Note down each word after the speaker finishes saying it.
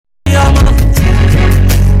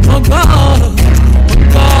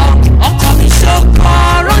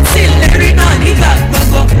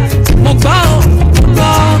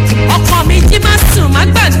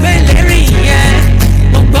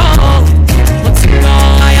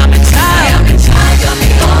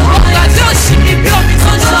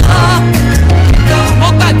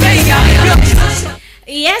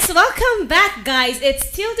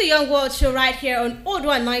It's still the Young World Show right here on Old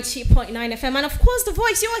 190.9 FM. And of course, the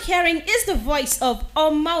voice you are hearing is the voice of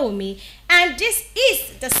Omaomi. And this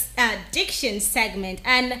is the diction segment.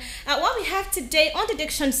 And what we have today on the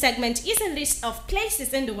diction segment is a list of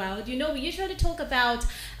places in the world. You know, we usually talk about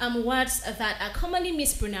words that are commonly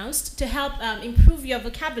mispronounced to help improve your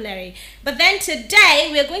vocabulary. But then today,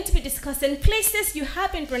 we are going to be discussing places you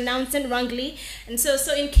have been pronouncing wrongly. And so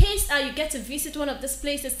in case you get to visit one of these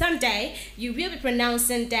places someday, you will be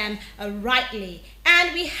pronouncing them rightly.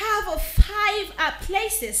 And we have 5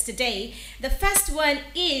 places today. The first one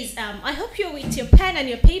is, I hope you're with your pen and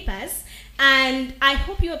your papers, and I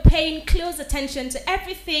hope you're paying close attention to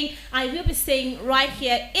everything I will be saying right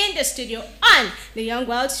here in the studio on the Young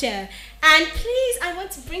World Show. And please, I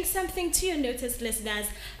want to bring something to your notice, listeners.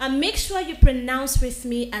 Make sure you pronounce with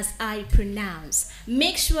me as I pronounce.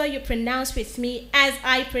 Make sure you pronounce with me as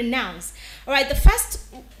I pronounce. All right, the first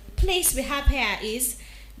place we have here is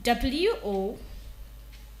W-O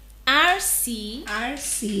R-C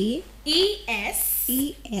E-S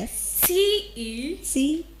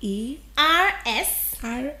C-E R-S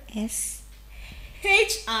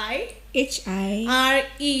H-I-R-E.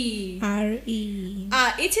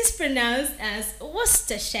 It is pronounced as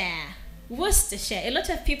Worcestershire. Worcestershire. A lot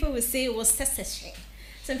of people will say Worcestershire.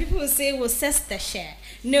 Some people will say Worcestershire.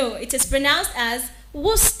 No, it is pronounced as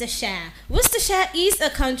Worcestershire. Worcestershire is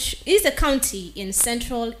a county in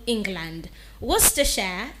central England.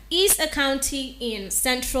 Worcestershire is a county in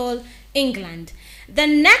central England. The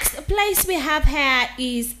next place we have here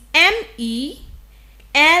is MELBOURNE.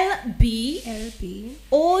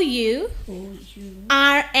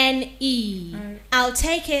 I'll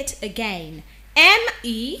take it again.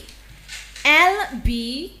 MELBOURNE.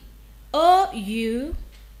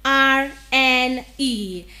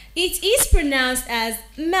 It is pronounced as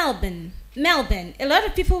Melbourne. Melbourne. A lot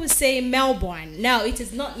of people will say Melbourne. No, it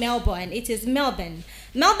is not Melbourne. It is Melbourne.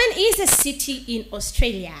 Melbourne is a city in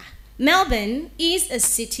Australia. Melbourne is a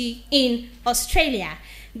city in Australia.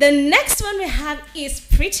 The next one we have is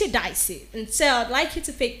pretty dicey, and so I'd like you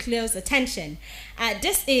to pay close attention.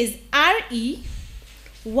 This is REYKJAVIK.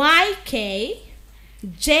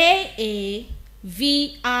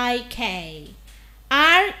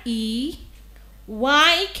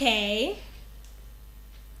 REYKJAVIK.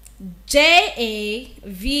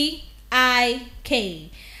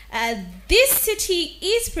 This city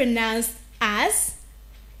is pronounced as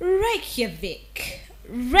Reykjavik.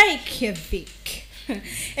 Reykjavik.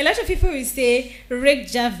 A lot of people will say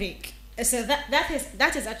Reykjavik. So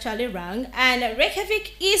that is actually wrong. And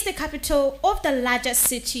Reykjavik is the capital of the largest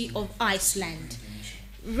city of Iceland.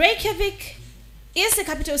 Reykjavik is the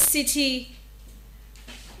capital city.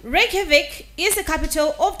 Reykjavik is the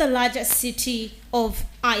capital of the largest city of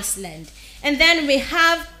Iceland. And then we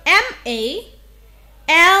have MALDIVES.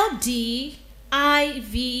 MALDIVES.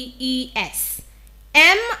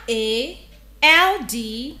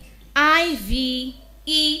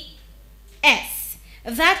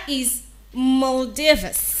 That is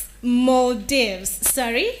Maldives. Maldives.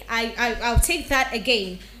 Sorry, I'll take that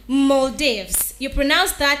again. Maldives. You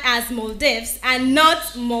pronounce that as Maldives and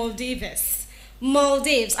not Maldives.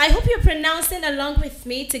 Maldives. I hope you're pronouncing along with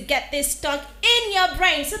me to get this stuck in your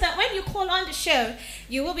brain so that when you call on the show,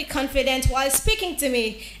 you will be confident while speaking to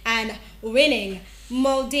me and winning.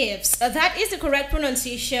 Maldives. That is the correct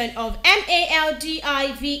pronunciation of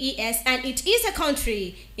MALDIVES, and it is a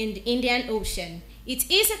country in the Indian Ocean. It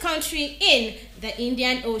is a country in the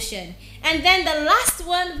Indian Ocean. And then the last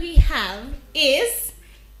one we have is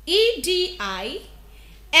EDINBURGH.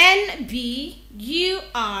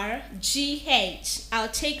 I'll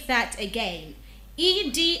take that again.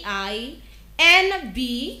 EDINBURGH.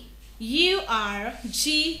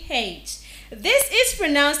 This is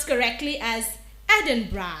pronounced correctly as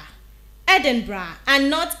Edinburgh. Edinburgh and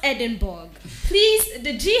not Edinburgh. Please,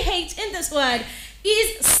 the GH in this word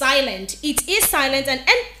is silent. It is silent, and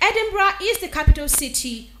Edinburgh is the capital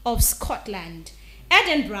city of Scotland.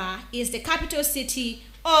 Edinburgh is the capital city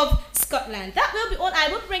of Scotland. That will be all I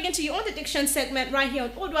will bring into you on the diction segment right here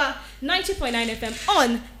on Odwa 90.9 FM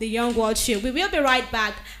on the Young World Show. We will be right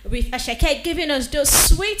back with Ashake giving us those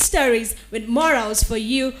sweet stories with morals for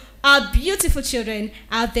you, our beautiful children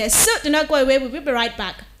out there. So do not go away. We will be right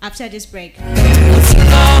back after this break. I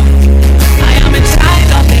am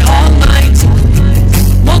inside of the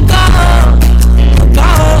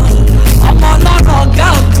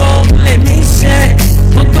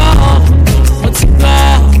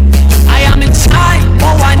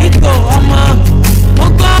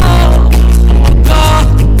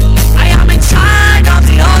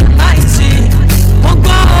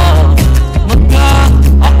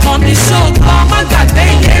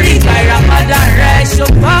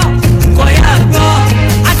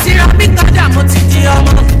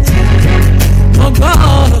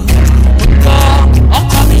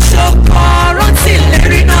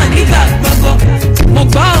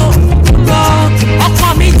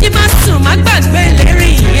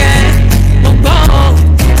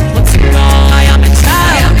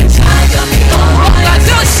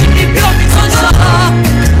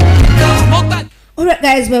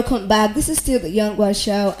guys, welcome back. This is still the Young One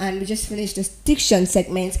Show, and we just finished the diction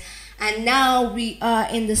segment. And now we are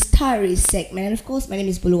in the story segment. And of course, my name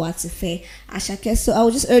is Buluwatife Ashake. So I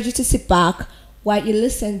will just urge you to sit back while you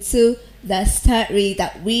listen to the story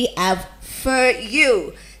that we have for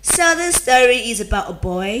you. So this story is about a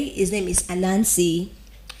boy. His name is Anansi.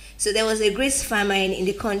 So there was a great famine in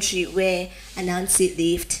the country where Anansi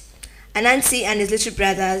lived. Anansi and his little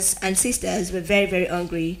brothers and sisters were very, very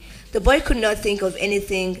hungry. The boy could not think of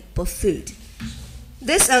anything but food.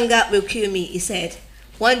 This hunger will kill me, he said.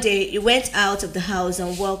 One day he went out of the house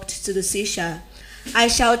and walked to the seashore. I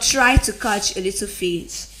shall try to catch a little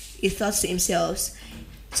fish, he thought to himself.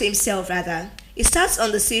 He sat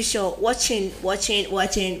on the seashore, waiting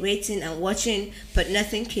and watching, but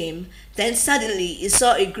nothing came. Then suddenly he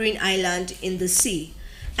saw a green island in the sea.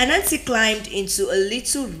 Anansi climbed into a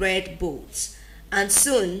little red boat, and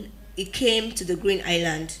soon he came to the green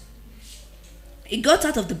island. He got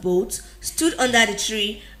out of the boat, stood under the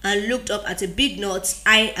tree, and looked up at a big nut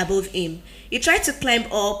high above him. He tried to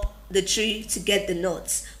climb up the tree to get the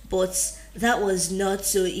nuts, but that was not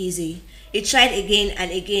so easy. He tried again,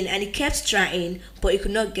 and he kept trying, but he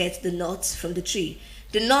could not get the nuts from the tree.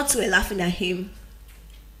 The nuts were laughing at him,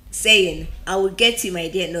 saying, I will get you, my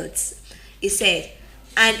dear nuts, he said.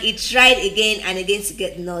 And he tried again and again to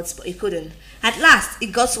get the nuts, but he couldn't. At last, he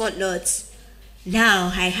got one nut. Now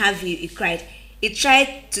I have you, he cried. He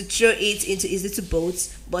tried to throw it into his little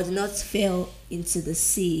boat, but the nut fell into the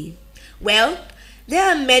sea. Well, there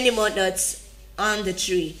are many more nuts on the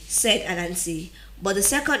tree, said Anansi. But the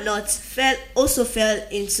second nut also fell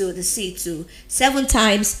into the sea too. 7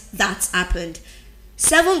 times that happened.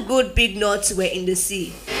 7 good big nuts were in the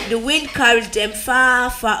sea. The wind carried them far,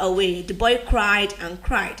 far away. The boy cried and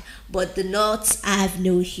cried, but the nuts have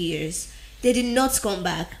no ears. They did not come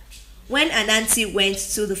back. When Anansi went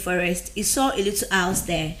to the forest, he saw a little house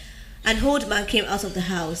there. An old man came out of the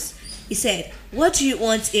house. He said, What do you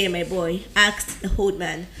want here, my boy? Asked the old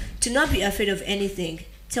man. Do not be afraid of anything.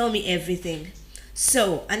 Tell me everything.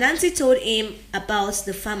 So Anansi told him about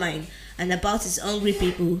the famine and about his hungry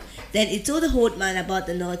people. Then he told the old man about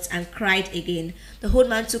the nuts and cried again. The old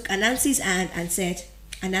man took Anansi's hand and said,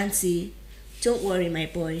 Anansi, don't worry, my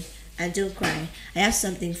boy, and don't cry. I have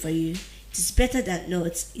something for you. It is better than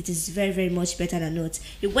nuts. It is very, very much better than nuts.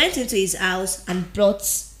 He went into his house and brought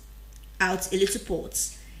out a little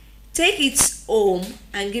pot. Take it home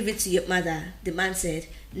and give it to your mother, the man said.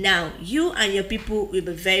 Now, you and your people will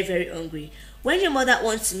be very, very hungry. When your mother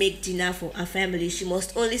wants to make dinner for her family, she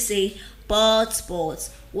must only say, Pot,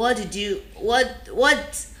 what you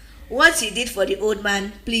did for the old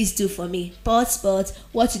man, please do for me. Pot,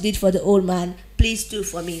 what you did for the old man, please do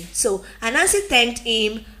for me. So Anansi thanked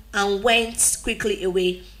him and went quickly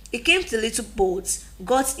away. He came to the little boat,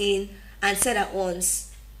 got in, and said at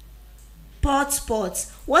once, Pot,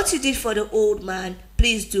 what you did for the old man,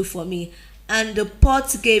 please do for me. And the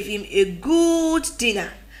pot gave him a good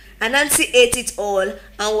dinner. Anansi ate it all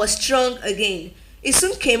and was strong again. He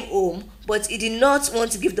soon came home, but he did not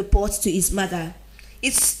want to give the pot to his mother.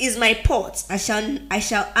 It is my pot. I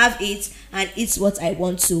shall have it and eat what I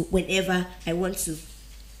want to whenever I want to.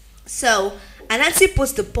 So Anansi put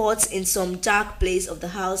the pot in some dark place of the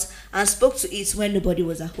house and spoke to it when nobody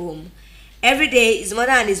was at home. Every day his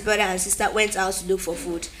mother and his brother and sister went out to look for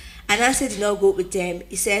food. Anansi did not go with them.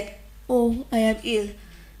 He said, Oh, I am ill.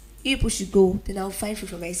 You people should go, then I'll find food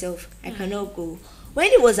for myself. I cannot go.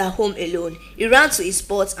 When he was at home alone, he ran to his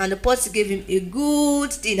pot and the pot gave him a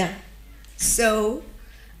good dinner. So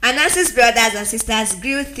Anansi's brothers and sisters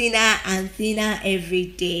grew thinner and thinner every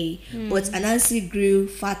day, but Anansi grew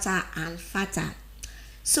fatter and fatter.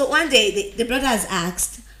 So one day the brothers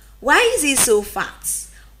asked, Why is he so fat?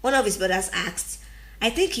 One of his brothers asked, I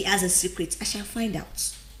think he has a secret. I shall find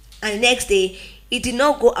out. And the next day, he did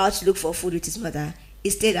not go out to look for food with his mother. He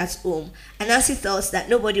stayed at home. Anansi thought that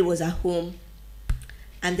nobody was at home.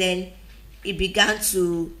 And then he began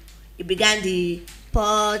the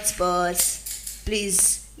pot,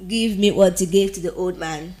 please give me what you gave to the old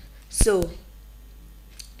man. So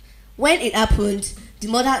when it happened,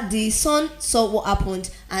 the son saw what happened,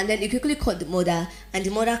 and then he quickly called the mother, and the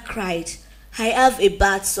mother cried, I have a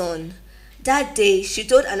bad son. That day, she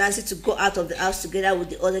told Anansi to go out of the house together with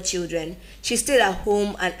the other children. She stayed at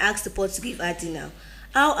home and asked the pot to give her dinner.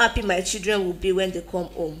 How happy my children will be when they come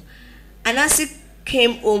home. Anansi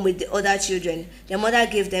came home with the other children. Their mother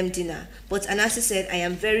gave them dinner. But Anansi said, I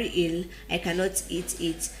am very ill. I cannot eat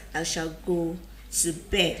it. I shall go to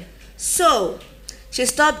bed. So she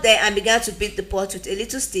stopped there and began to beat the pot with a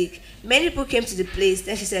little stick. Many people came to the place.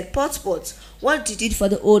 Then she said, Pot, what you did for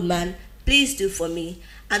the old man, please do for me.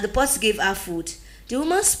 And the pot gave her food. The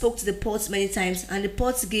woman spoke to the pot many times, and the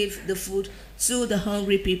pot gave the food to the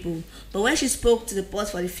hungry people. But when she spoke to the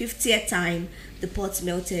pot for the 50th time, the pot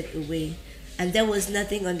melted away, and there was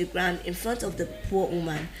nothing on the ground in front of the poor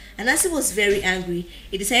woman. And as he was very angry,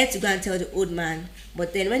 he decided to go and tell the old man.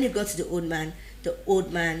 But then when he got to the old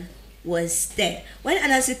man was dead. When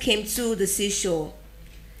Anansi came to the seashore,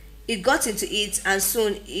 he got into it, and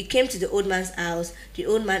soon he came to the old man's house. The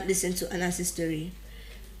old man listened to Anansi's story.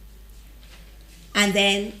 And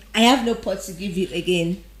then, I have no pot to give you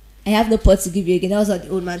again. That was what the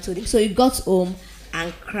old man told him. So he got home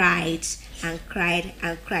and cried and cried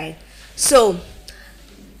and cried. So,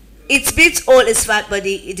 it beat all his fat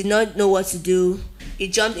body. He did not know what to do. He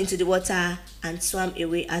jumped into the water and swam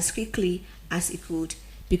away as quickly as he could,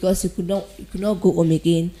 because he could not go home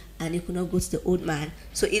again, and he could not go to the old man.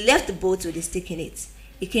 So he left the boat with his stick in it.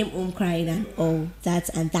 He came home crying, and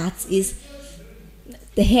that is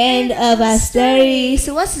the end of our story.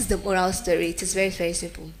 So what is the moral story? It is very, very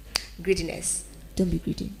simple. Greediness. Don't be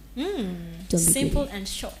greedy. Don't be simple greedy. And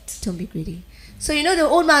short. Don't be greedy. So the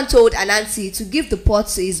old man told Anansi to give the pot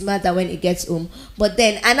to his mother when he gets home. But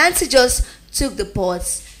then Anansi just took the pot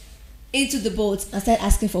into the boat and started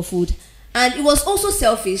asking for food. And it was also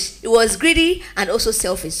selfish. It was greedy and also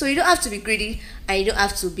selfish. So you don't have to be greedy and you don't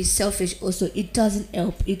have to be selfish also. It doesn't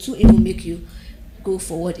help. It will even make you go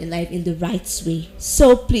forward in life in the right way.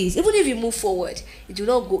 So please, even if you move forward, you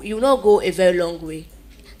will not go a very long way.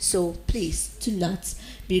 So please do not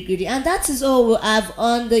be greedy. And that is all we'll have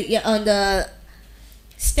on the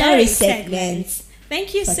story segment.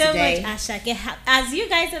 Thank you so today. much, Asha. As you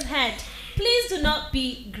guys have heard, please do not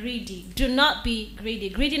be greedy. Do not be greedy.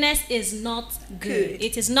 Greediness is not good.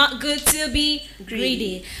 It is not good to be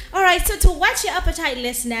greedy. All right, so to whet your appetite,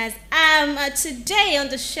 listeners, today on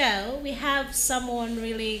the show, we have someone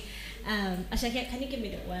really... Asha, can you give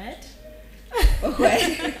me the word?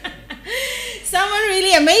 Okay. Someone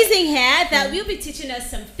really amazing here that will be teaching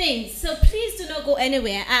us some things. So please do not go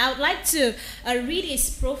anywhere. I would like to read his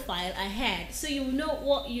profile ahead so you know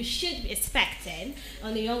what you should be expecting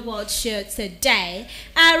on the Young World Show today.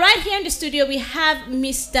 Right here in the studio we have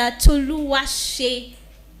Mr. Toluwase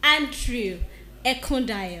Andrew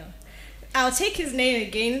Ekundayo. I'll take his name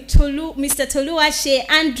again. Mr. Toluwase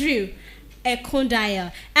Andrew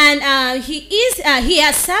Ekundayo, and he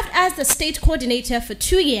has served as the state coordinator for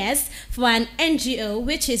 2 years for an NGO,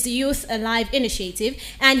 which is the Youth Alive Initiative,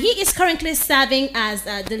 and he is currently serving as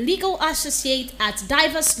the legal associate at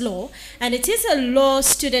Diverse Law, and it is a law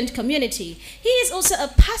student community. He is also a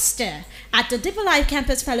pastor at the Deeper Life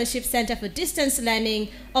Campus Fellowship Center for Distance Learning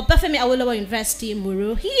of Obafemi Awolowo University,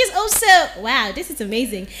 Muru. He is also, wow, this is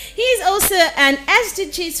amazing. He is also an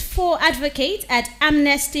SDGs 4 advocate at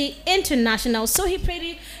Amnesty International. So he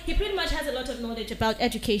pretty much has a lot of knowledge about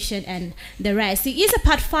education and the rest. He is a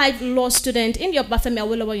Part 5 law student in the Obafemi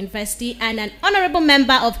Awolowo University and an honorable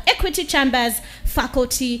member of Equity Chambers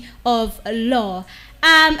Faculty of Law.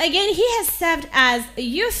 Again, he has served as a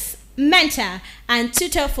youth mentor and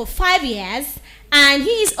tutor for 5 years, and he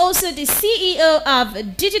is also the CEO of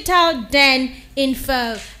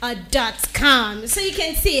DigitalDenInfo.com. So you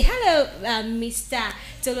can see, hello, Mr.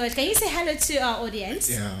 Toluwase. Can you say hello to our audience?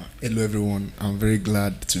 Yeah, hello everyone. I'm very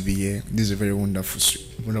glad to be here. This is a very wonderful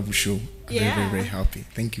show. I'm very, very happy.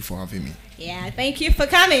 Thank you for having me. Yeah, thank you for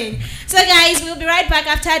coming. So guys, we'll be right back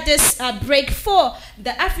after this break for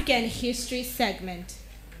the African History segment.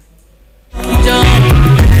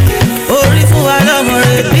 Orí fún wa lọ́mọ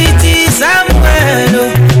rẹ̀ bíi ti Samuel o.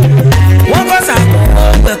 Wọ́n kọ́ sàkóso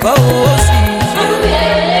pẹ̀kọ́ owó sí i.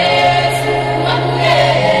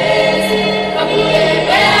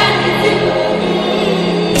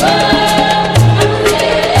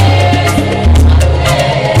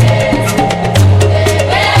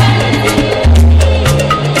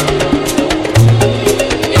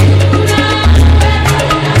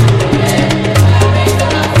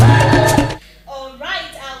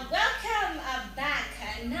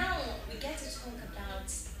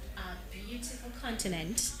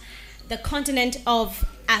 The continent of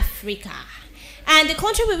Africa. And the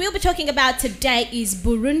country we will be talking about today is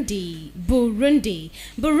Burundi.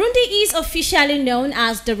 Burundi is officially known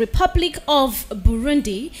as the Republic of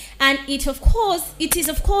Burundi, and it is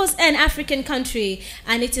of course an African country,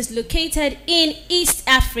 and it is located in East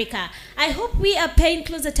Africa. I hope we are paying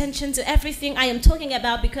close attention to everything I am talking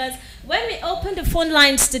about, because when we open the phone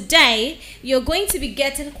lines today, you're going to be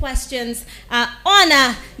getting questions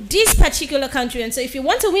on this particular country. And so if you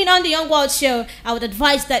want to win on the Young World Show, I would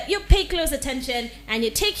advise that you pay close attention and you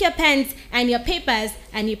take your pens and your papers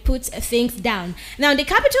and you put things down. Now, the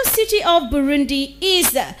capital city of Burundi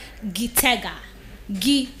is Gitega.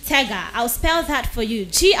 Gitega. I'll spell that for you.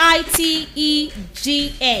 Gitega.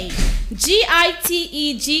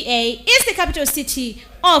 Gitega is the capital city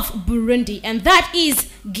of Burundi, and that is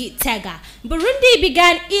Gitega. Burundi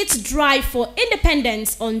began its drive for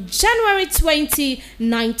independence on January 20,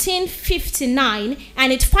 1959,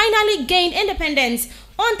 and it finally gained independence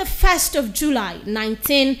on the 1st of July,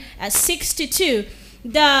 1962.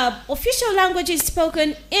 The official languages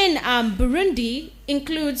spoken in Burundi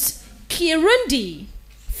includes Kirundi,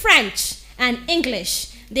 French, and English.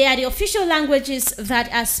 They are the official languages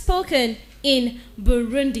that are spoken in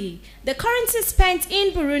Burundi. The currency spent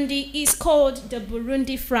in Burundi is called the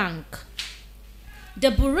Burundi franc. The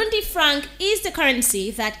Burundi franc is the currency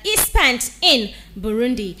that is spent in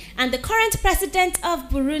Burundi, and the current president of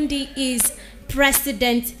Burundi is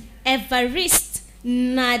President Evariste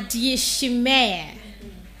Ndayishimiye.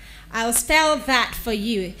 I'll spell that for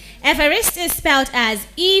you. Evariste is spelled as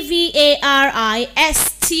Evariste,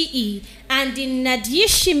 and the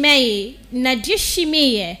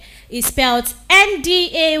Ndayishimiye is spelled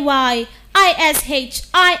Ndayishimiye.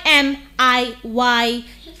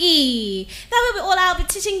 That will be all I'll be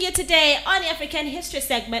teaching you today on the African History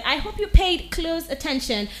segment. I hope you paid close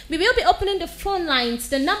attention. We will be opening the phone lines.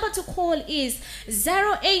 The number to call is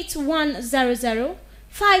 08100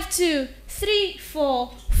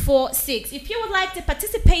 523446. If you would like to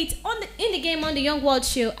participate in the game on the Young World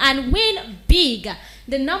Show and win big,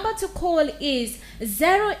 the number to call is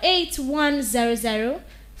 08100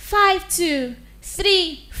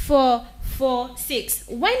 523446.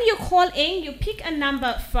 When you call in, you pick a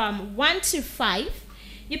number from 1 to 5.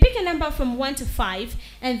 You pick a number from 1 to 5,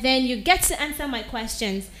 and then you get to answer my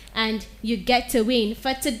questions and you get to win.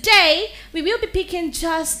 For today, we will be picking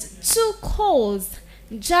just 2 calls.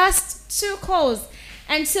 Just 2 calls.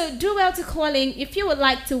 And so do well to call in if you would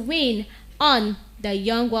like to win on the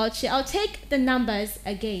Young World Show. I'll take the numbers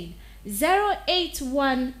again.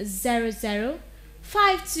 08100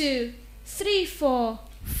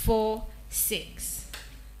 523446.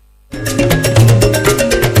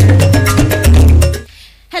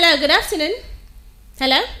 Hello, good afternoon.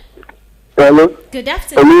 Hello? Hello. Good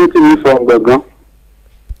afternoon. Community from Gagan.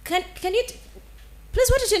 Can you please,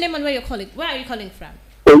 what is your name and where you're calling? Where are you calling from?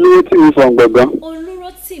 Community from Gagan.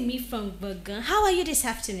 Olurotimi from Gagan. How are you this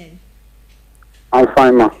afternoon? I'm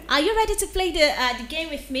fine, ma. Are you ready to play the game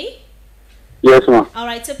with me? Yes, ma. All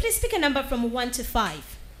right, so please pick a number from 1 to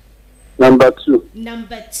 5. Number 2.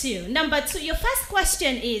 Number 2. Number 2. Your first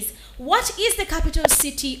question is, what is the capital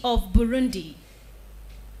city of Burundi?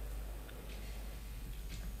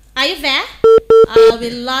 Are you there? We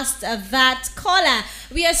lost that caller.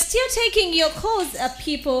 We are still taking your calls,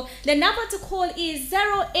 people. The number to call is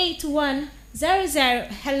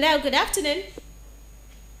 08100. Hello, good afternoon.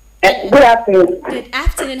 Good afternoon. Good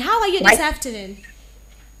afternoon. How are you this afternoon?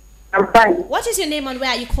 I'm fine. What is your name and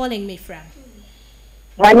where are you calling me from?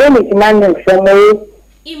 My name is Emmanuel Shomoro.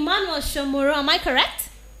 Emmanuel Shomoro, am I correct?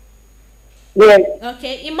 Yes.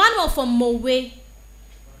 Okay, Emmanuel from Mowe.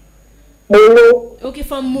 Hello. Okay,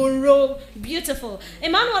 from Moro. Beautiful.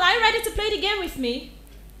 Emmanuel, are you ready to play the game with me?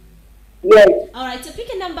 Yes. All right, so pick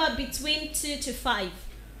a number between 2 to 5.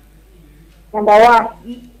 Number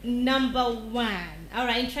 1. Number 1. All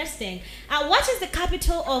right, interesting. What is the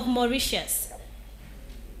capital of Mauritius?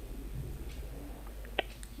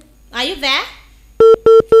 Are you there?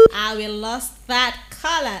 We lost that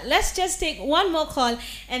caller. Let's just take one more call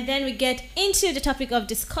and then we get into the topic of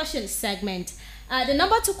discussion segment. The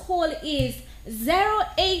number to call is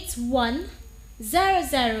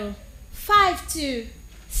 08100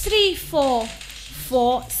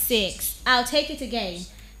 523446. I'll take it again.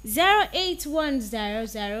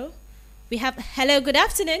 08100. We have hello, good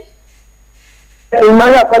afternoon.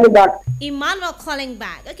 Emmanuel calling back. Emmanuel calling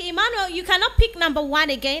back. Okay, Emmanuel, you cannot pick number 1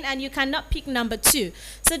 again and you cannot pick number 2.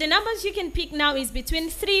 So the numbers you can pick now is between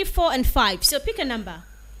 3, 4, and 5. So pick a number.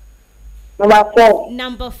 Number 4.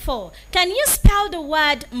 Number 4. Can you spell the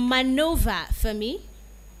word maneuver for me?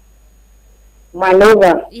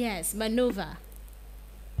 Maneuver. Yes, maneuver.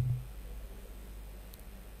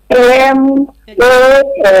 M-A-N.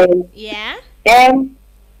 Yeah. M-A-N.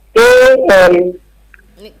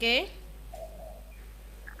 Okay.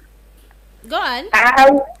 Go on.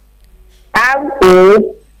 R-O.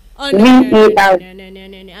 Oh, no.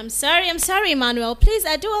 I'm sorry, Emmanuel. Please,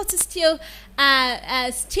 I do have to still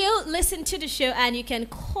listen to the show, and you can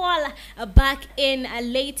call back in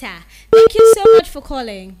later. Thank you so much for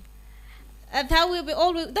calling. that will be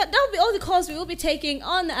all. That will be all the calls we will be taking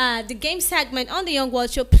on the game segment on the Young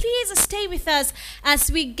World Show. Please stay with us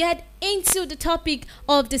as we get into the topic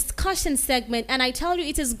of discussion segment. And I tell you,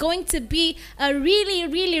 it is going to be a really,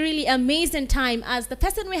 really, really amazing time, as the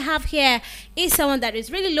person we have here is someone that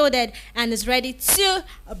is really loaded and is ready to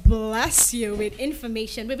bless you with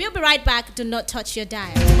information. We will be right back. Do not touch your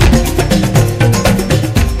dial.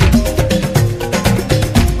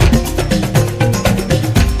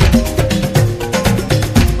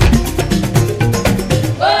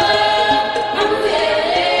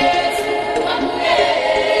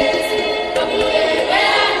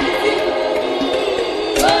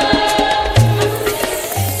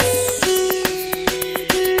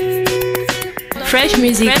 Fresh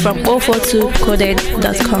music from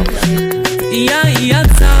 042coded.com. Ìyá ìyá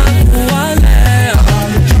ta wálẹ̀.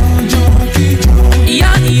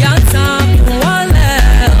 Ìyá ìyá ta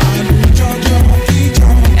wálẹ̀.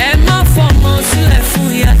 Ẹ má fọmọ sílẹ̀ fún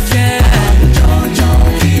ìyà jẹ.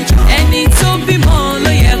 Ẹni tó bímọ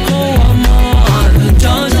ló yẹ kó wọmọ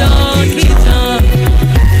àlùjọ́jọ́ kíjọ.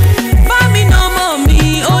 Bá mi nà ọmọ mi,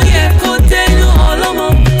 ó yẹ kó dénú ọlọ́mọ.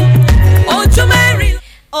 Ojú mẹ́rin.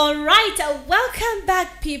 All right, welcome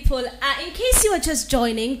back, people. In case you are just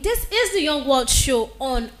joining, this is the Young World Show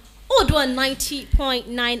on Odwa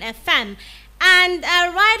 90.9 FM. And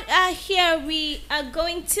here we are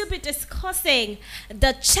going to be discussing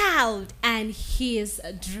the child and his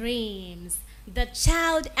dreams. The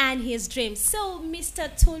child and his dreams. So, Mr.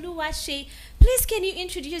 Toluwase, please can you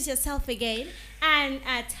introduce yourself again and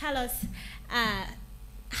tell us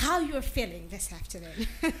how you're feeling this afternoon.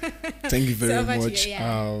 Thank you very So much,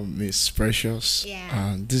 Miss Precious.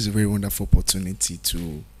 Yeah. This is a very wonderful opportunity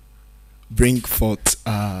to bring forth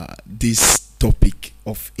this topic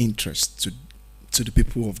of interest to the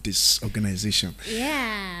people of this organization.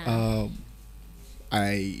 Yeah.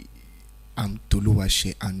 I am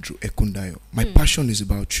Toluwase Andrew Ekundayo. My passion is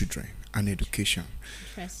about children and education.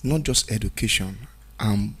 Interesting. Not just education.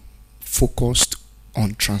 I'm focused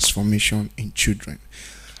on transformation in children.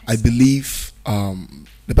 I believe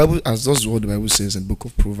the Bible, as that's what the Bible says in the book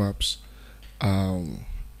of Proverbs,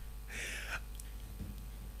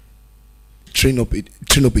 train up a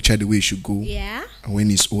child the way he should go. Yeah. And when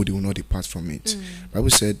he's old, he will not depart from it. The Bible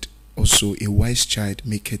said also, a wise child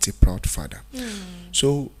maketh a proud father.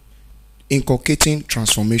 So, inculcating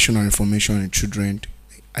transformation and reformation in children,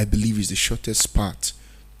 I believe, is the shortest path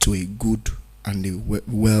to a good and a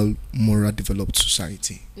well moral developed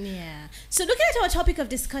society. Yeah. So looking at our topic of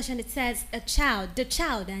discussion, it says the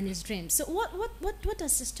child and his dreams. So what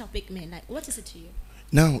does this topic mean? Like, what is it to you?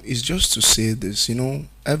 Now, it's just to say this,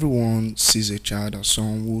 everyone sees a child as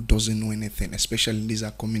someone who doesn't know anything, especially in this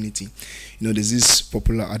community. There's this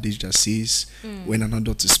popular adage that says, when an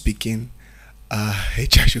adult is speaking, a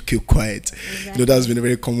child should keep quiet. Exactly. That's been a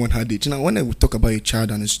very common adage. When I would talk about a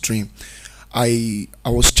child and his dream, I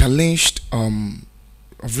was challenged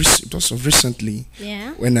recently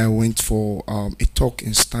when I went for a talk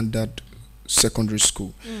in Standard Secondary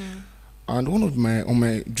School. And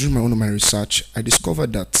during one of my research, I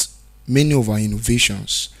discovered that many of our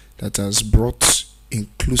innovations that has brought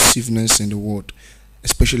inclusiveness in the world,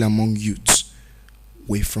 especially among youths,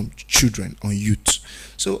 were from children or youth.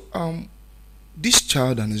 So this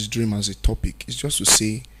child and his dream as a topic is just to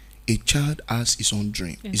say a child has his own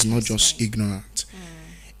dream. It's not just ignorant.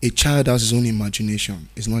 A child has his own imagination.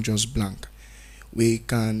 It's not just blank. We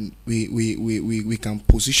can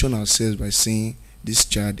position ourselves by saying this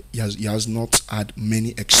child, he has not had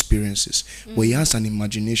many experiences, but he has an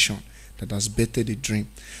imagination that has bettered a dream.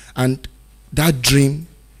 And that dream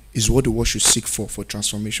is what the world should seek for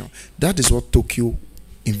transformation. That is what Tokyo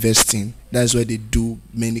invest in. That is why they do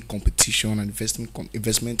many competition and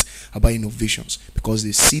investment about innovations, because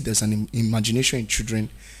they see there's an imagination in children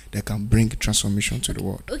that can bring transformation to the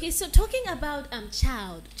world. Okay, so talking about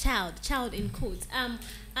child in quotes,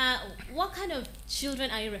 what kind of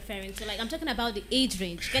children are you referring to? Like, I'm talking about the age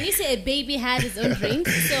range. Can you say a baby has its own dreams?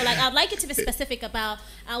 So, like, I'd like you to be specific about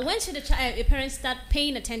when should a parent start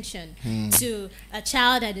paying attention to a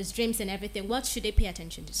child and his dreams and everything. What should they pay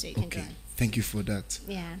attention to? So you can go on. Thank you for that.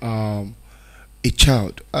 Yeah. A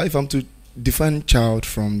child. If I'm to define child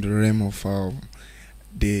from the realm of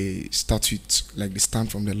the statute, like the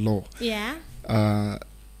stand from the law. Yeah.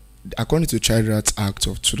 According to the Child Rights Act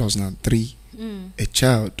of 2003, a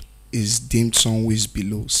child is deemed someone who is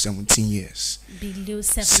below 17 years. Below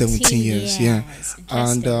 17 years, yeah.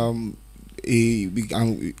 And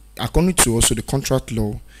according to also the contract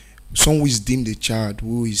law, someone who is deemed a child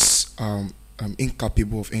who is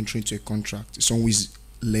incapable of entering into a contract, someone who is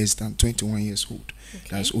less than 21 years old,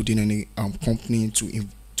 that's holding any company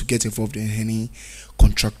to to get involved in any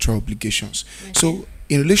contractual obligations. Okay. So,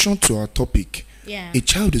 in relation to our topic, Yeah. a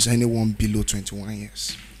child is anyone below 21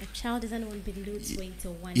 years. A child is anyone below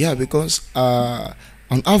 21. Yeah, because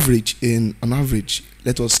on average,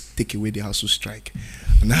 let us take away the hustle strike.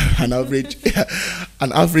 An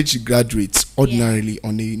average graduate ordinarily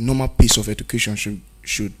on a normal pace of education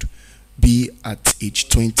should be at age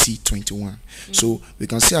 20, 21. So we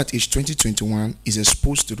can say at age 20, 21 is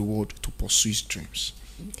exposed to the world to pursue his dreams.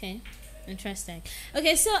 Okay, interesting.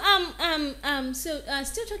 Okay, so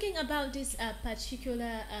still talking about this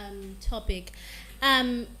particular topic.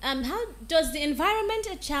 How does the environment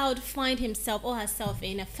a child find himself or herself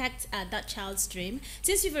in affect that child's dream?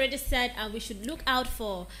 Since you've already said we should look out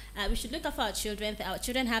for our children. Our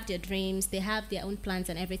children have their dreams, they have their own plans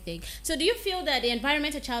and everything. So, do you feel that the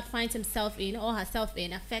environment a child finds himself in or herself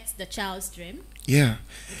in affects the child's dream? Yeah.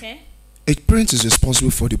 Okay. A parent is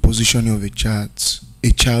responsible for the positioning of a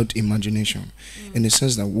child imagination, in the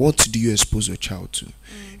sense that what do you expose your child to?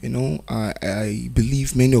 You know, I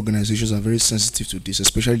believe many organizations are very sensitive to this,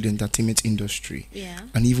 especially the entertainment industry,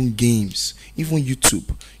 and even games, even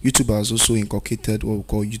YouTube. YouTube has also inculcated what we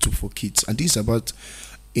call YouTube for Kids, and this is about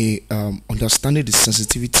understanding the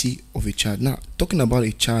sensitivity of a child. Now, talking about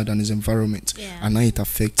a child and his environment and how it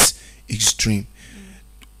affects his dream,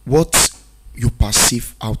 what you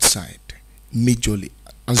perceive outside, majorly,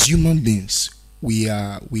 as human beings, we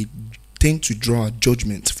tend to draw a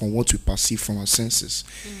judgment from what we perceive from our senses.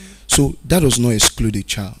 So that does not exclude a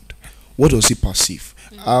child. What does he perceive?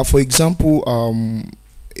 For example,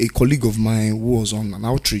 a colleague of mine who was on an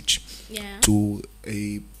outreach to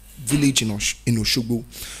a village in Oshogbo,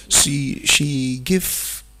 she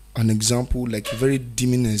gave an example, like a very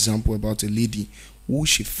demeaning example, about a lady who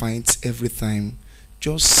she finds every time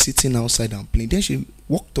just sitting outside and playing. Then she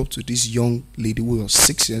walked up to this young lady who was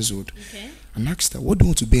 6 years old and asked her, "What do you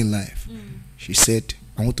want to be in life?" She said,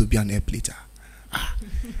 "I want to be an airplaner." I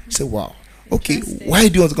said, "Wow, okay, why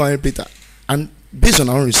do you want to go an airplaner?" And based on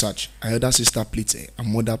our own research, I heard that sister plater and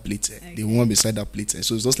mother plater, the woman beside that plater.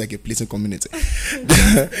 So it's just like a plating community.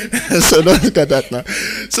 So don't look at that now.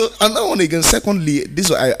 So another one again. Secondly,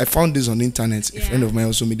 I found this on the internet. A friend of mine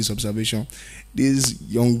also made this observation. This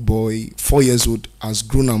young boy, 4 years old, has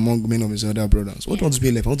grown among many of his other brothers. What wants to be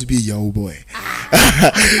in life? I want to be a Yahoo boy.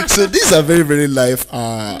 So these are very, very life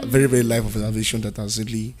observation that has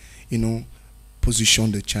really,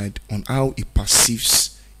 positioned the child on how he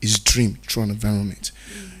perceives his dream through an environment.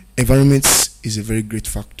 Environment is a very great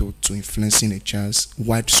factor to influencing a child's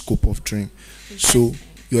wide scope of dream. So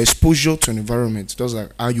your exposure to an environment, does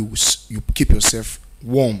like how you keep yourself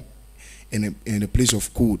warm in a place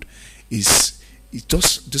of cold, is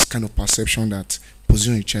just this kind of perception that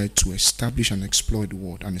position a child to establish and explore the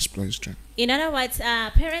world and explore his dream. In other words,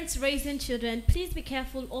 parents raising children, please be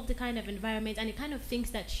careful of the kind of environment and the kind of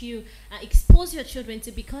things that you expose your children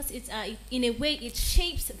to, because it's in a way it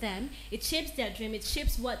shapes them, it shapes their dream, it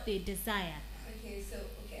shapes what they desire. Okay,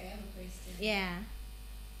 I have a question. Yeah.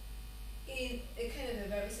 In a kind of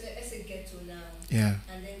environment, so let's say get to now,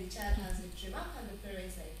 and then the child has a dream. How can the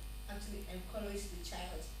parents actually encourage the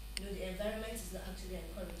child? The environment is not actually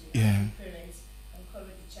encouraging. How can parents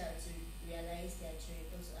encourage the child to realize their dream,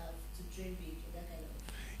 also have to dream big in that kind of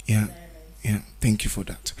environment? Yeah, thank you for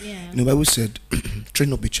that. The Bible said,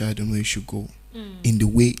 train up a child in where he should go, in the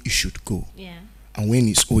way he should go. And when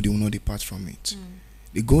he's old, he will not depart from it.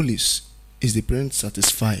 The goal is the parent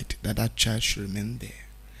satisfied that child should remain there?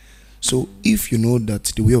 So if you know that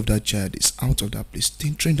the way of that child is out of that place,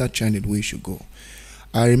 then train that child in the way he should go.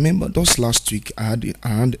 I remember just last week I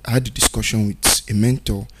had a discussion with a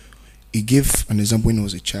mentor. He gave an example when he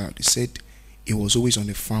was a child. He said he was always on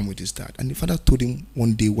the farm with his dad, and the father told him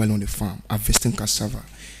one day while on the farm harvesting cassava,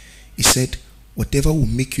 he said, "Whatever will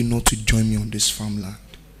make you not to join me on this farmland,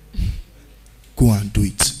 go and do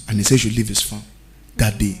it." And he said you leave his farm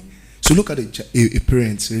that day. So look at a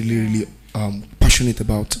parent really passionate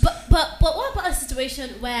about. But what about a situation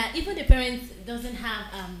where even the parent is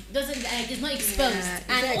not exposed,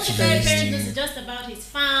 and all the parent knows is just about his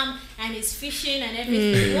farm and his fishing and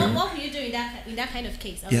everything? What will you do in that kind of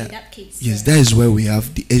case? In that case. Yes, that is where we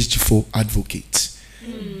have the SG4 advocates.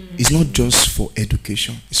 It's not just for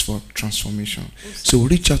education; it's for transformation. So we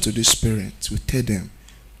reach out to these parents. We tell them,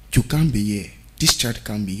 "You can't be here. This child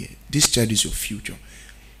can't be here. This child is your future.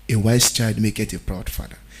 A wise child maketh a proud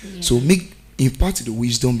father." So impart the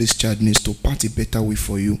wisdom this child needs to part a better way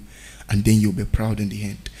for you, and then you'll be proud in the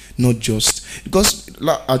end. Not just because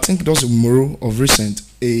I think it was a moral of recent.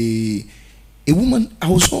 A woman, I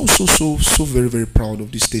was also so very, very proud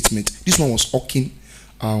of this statement. This one was hawking,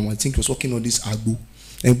 I think it was hawking on this agbo.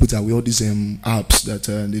 and put away all these apps that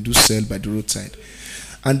they do sell by the roadside.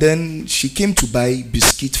 And then she came to buy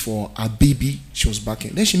biscuit for her baby. She was back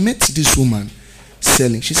in. Then she met this woman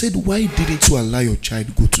selling. She said, "Why didn't you allow your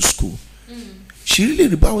child go to school?" She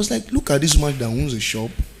really, I was like, look at this woman that owns a shop,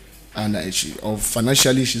 and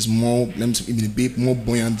financially she's more, let me say, a bit more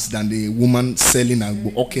buoyant than the woman selling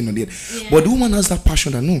and walking on it. Yeah. But the woman has that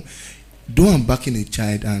passion that no, though I'm backing a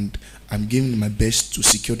child and I'm giving my best to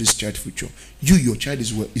secure this child's future. Your child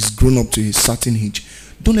is grown up to a certain age.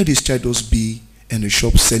 Don't let this child just be in the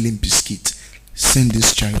shop selling biscuit. Send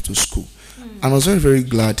this child to school. And I was very, very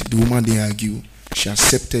glad the woman didn't argue. She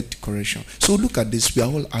accepted correction. So look at this. We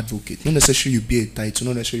are all advocates. Not necessarily you be a title.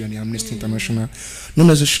 Not necessarily you're in Amnesty International. Not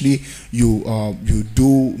necessarily you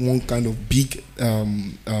do one kind of big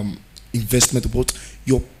investment, but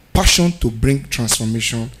your passion to bring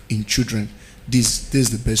transformation in children. This is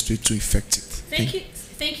the best way to effect it.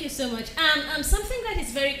 Thank you so much. Something that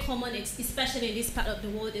is very common, especially in this part of the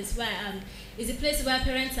world, is where is a place where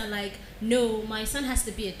parents are like, no, my son has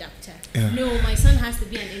to be a doctor. Yeah. No, my son has to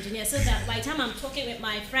be an engineer. So that by the time I'm talking with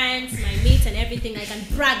my friends, my mates, and everything, I can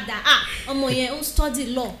brag that study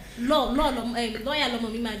law, lawyer, and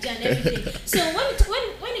everything. So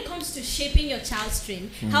when it comes to shaping your child's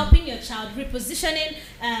dream, helping your child, repositioning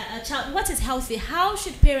a child, what is healthy? How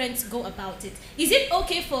should parents go about it? Is it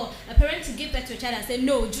okay for a parent to give birth to a child and say,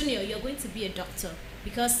 no, Junior, you're going to be a doctor?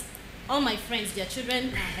 Because all my friends, their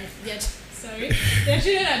children are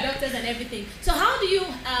doctors and everything. So how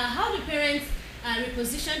do parents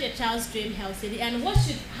reposition their child's dream healthily, and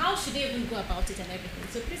how should they even go about it and everything?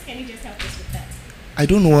 So please, can you just help us with that? I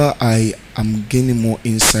don't know why I am gaining more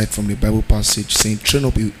insight from the Bible passage saying train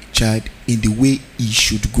up a child in the way he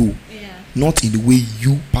should go, not in the way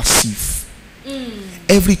you perceive.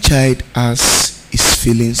 Every child has his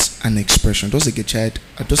feelings and expression. Just like a child,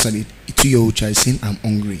 just like a 2-year-old child saying, "I'm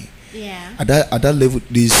hungry." Yeah. At that level,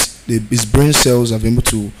 his brain cells are able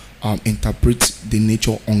to interpret the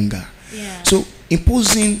nature of hunger. Yeah. So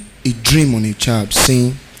imposing a dream on a child,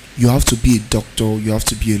 saying you have to be a doctor, you have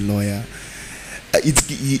to be a lawyer,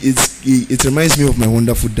 it reminds me of my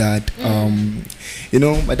wonderful dad.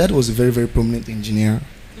 My dad was a very, very prominent engineer.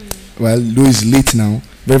 Well, though he's late now,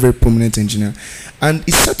 very, very prominent engineer. And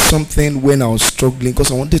he said something when I was struggling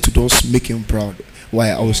because I wanted to just make him proud.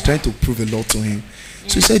 Why? I was trying to prove a lot to him.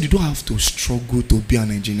 So he said, you don't have to struggle to be an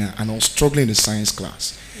engineer. And I was struggling in the science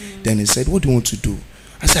class. Then he said, what do you want to do?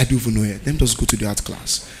 I said, I don't even know yet. Let me just go to the art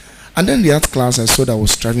class. And then the art class, I saw that I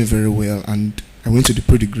was striving very well. And I went to the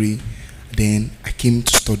pre-degree. Then I came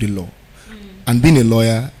to study law. And being a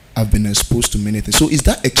lawyer, I've been exposed to many things. So is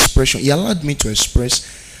that expression, he allowed me to express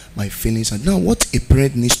my feelings. And now what a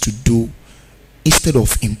parent needs to do instead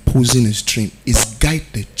of imposing his dream is guide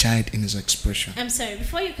the child in his expression. I'm sorry,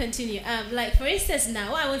 before you continue, like for instance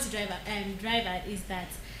now, what I want to drive at is that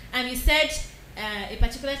you said a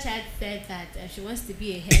particular child said that she wants to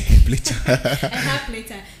be a hair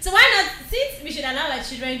plater. So why not, since we should allow our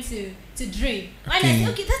children to dream, why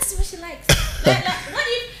not, okay, that's what she likes. What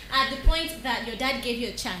if at the point that your dad gave you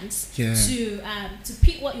a chance to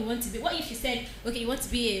pick what you want to be, what if you said, okay, you want to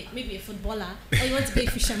be maybe a footballer or you want to be a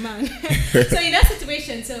fisherman? So in that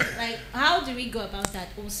situation, so like how do we go about that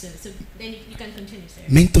also? So then you can continue, sir.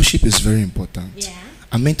 Mentorship is very important. Yeah.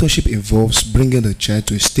 And mentorship involves bringing the child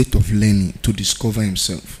to a state of learning to discover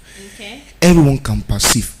himself. Okay. Everyone can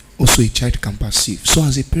perceive. Also, a child can perceive. So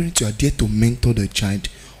as a parent, you are there to mentor the child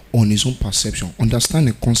on his own perception. Understand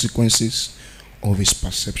the consequences of his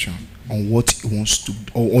perception on what he wants to,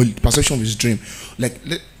 or perception of his dream. Like,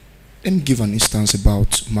 let me give an instance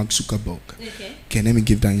about Mark Zuckerberg. Okay, let me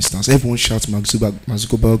give that instance. Everyone shouts Mark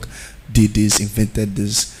Zuckerberg did this, invented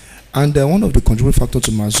this. And one of the contributing factors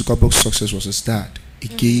to Mark Zuckerberg's success was his dad. He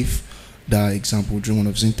gave that example during one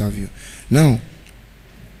of his interview. Now,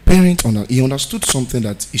 he understood something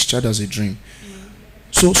that his child has a dream.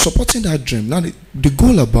 So supporting that dream. Now, the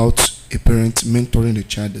goal about a parent mentoring the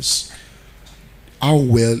child is how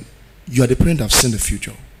well you are the parent that have seen the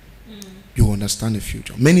future. You understand the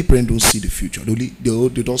future. Many parents don't see the future.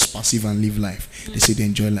 They just passive and live life. They say they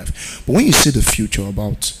enjoy life. But when you see the future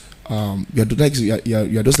about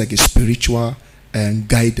you're just like a spiritual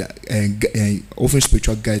guide, offering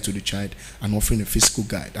spiritual guide to the child and offering a physical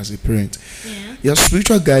guide as a parent. You're a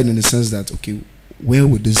spiritual guide in the sense that, okay, where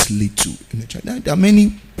would this lead to in the child? There are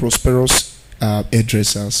many prosperous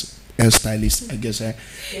hairdressers, hairstylists, I guess.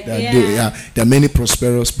 There are many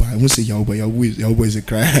prosperous, but I won't say Yahoo is a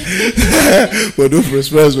crime. But those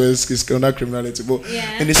prosperous is criminality. But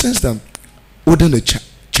in the sense that holding the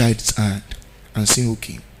child's hand and saying,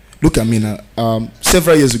 okay, look at me now.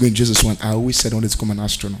 Several years ago in Jesus 1, I always said I wanted to become an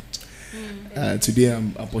astronaut. Today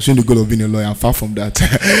I'm pursuing the goal of being a lawyer. I'm far from that.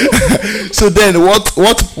 So then,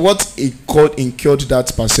 what incurred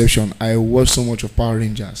that perception? I watched so much of Power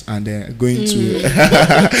Rangers and going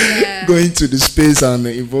to going to the space and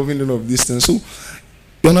involving all of these things. So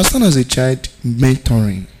you understand, as a child,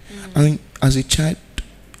 mentoring, and as a child,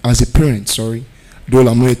 as a parent, sorry, though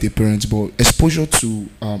I'm not a parent, but exposure to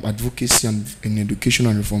advocacy and education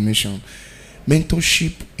and reformation.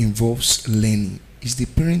 Mentorship involves learning. Is the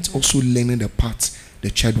parent also learning the path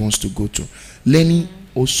the child wants to go to? Learning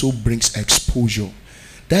also brings exposure.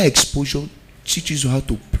 That exposure teaches you how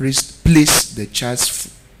to place the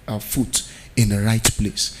child's foot in the right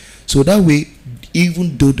place. So that way,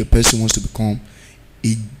 even though the person wants to become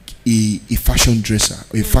a fashion dresser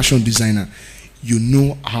or a fashion designer, you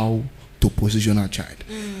know how to position a child.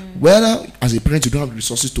 Whether as a parent you don't have the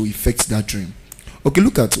resources to effect that dream. Okay,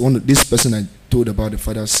 look at this person I told about, the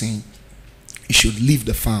father saying he should leave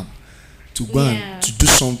the farm to go and to do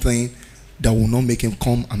something that will not make him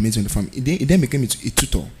come and meet in the farm. He then became a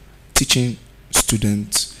tutor, teaching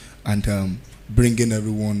students and bringing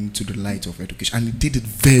everyone to the light of education, and he did it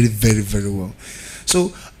very, very, very well.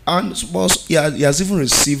 So, and suppose he has even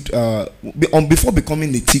received before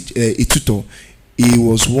becoming a tutor. He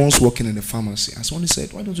was once working in the pharmacy, and someone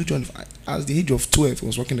said, "Why don't you join?" At the age of 12, he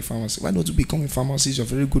was working in the pharmacy. Why don't you become a pharmacist? You're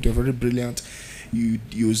very good. You're very brilliant. You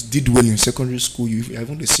did well in secondary school. You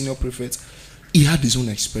even the senior prefect. He had his own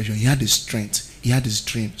expression. He had his strength. He had his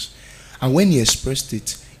dreams, and when he expressed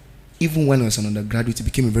it, even when he was an undergraduate, he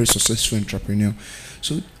became a very successful entrepreneur.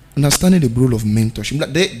 So, understanding the role of mentorship.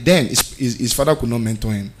 Then his father could not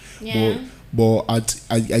mentor him. Yeah. But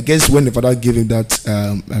I guess when the father gave him that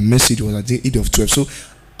message was at the age of 12. So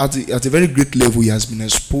at a very great level, he has been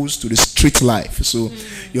exposed to the street life. So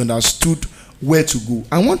he understood where to go.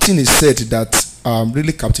 And one thing he said that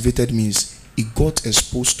really captivated me is he got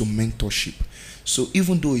exposed to mentorship. So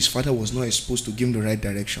even though his father was not exposed to give him the right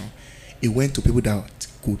direction, he went to people that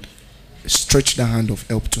could stretch the hand of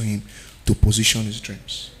help to him to position his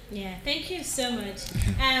dreams. Yeah, thank you so much.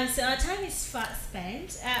 So our time is fast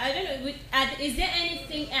spent. I don't know, is there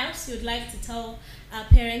anything else you'd like to tell our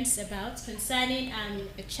parents about concerning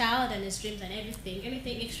a child and his dreams and everything?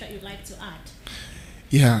 Anything extra you'd like to add?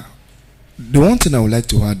 Yeah, the one thing I would like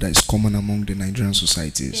to add that is common among the Nigerian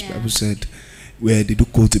societies, Bible said, where they do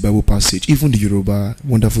quote the Bible passage, even the Yoruba,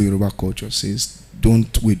 wonderful Yoruba culture says,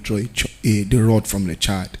 don't withdraw the rod from the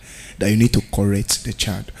child, that you need to correct the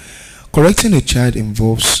child. Correcting a child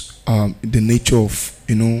involves the nature of,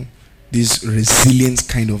 this resilient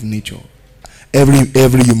kind of nature.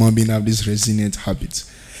 Every human being have this resilient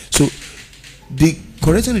habits. So, the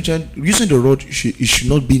correcting the child, using the rod, it should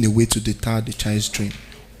not be in a way to deter the child's dream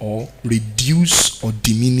or reduce or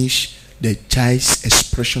diminish the child's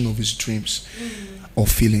expression of his dreams or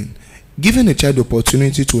feeling. Giving a child the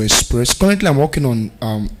opportunity to express. Currently, I'm working on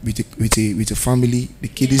with a family, the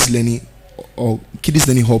Kiddies Learning or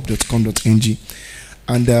kiddieslearninghub.com.ng,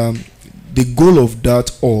 and the goal of that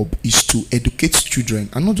hub is to educate children,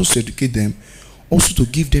 and not just to educate them, also to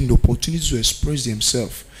give them the opportunity to express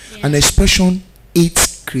themselves. And expression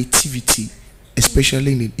aids creativity,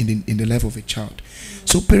 especially in the life of a child.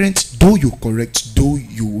 So parents, though you correct, though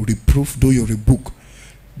you reproof, though you rebuke,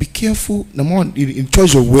 be careful, number one, in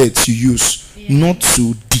choice of words you use, not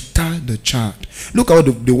to deter the child. Look at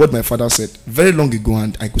the word my father said very long ago,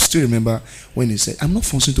 and I could still remember when he said, I'm not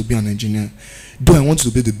forcing you to be an engineer. Do I want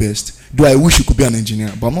you to be the best? Do I wish you could be an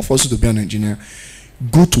engineer? But I'm not forcing you to be an engineer.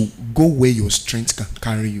 Go where your strength can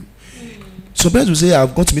carry you. So parents will say,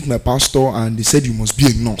 I've got to meet my pastor and they said you must be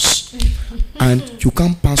a nurse. And you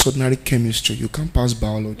can't pass ordinary chemistry, you can't pass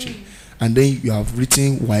biology. And then you have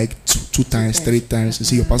written WAEC two times, 3 times, you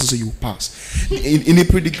see your pastor say you pass. In a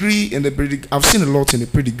pre-degree, I've seen a lot in a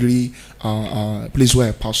pre-degree place where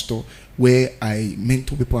I pastor, where I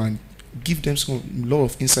mentor people and give them a lot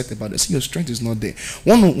of insight about it. See, your strength is not there.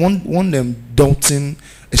 One doubting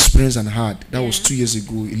experience I had, that was 2 years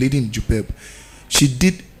ago, a lady in Jupeb. She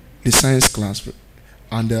did the science class,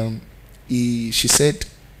 and she said,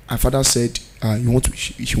 her father said, he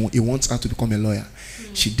wants her to become a lawyer.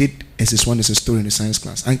 She did SS1, SS2 in the science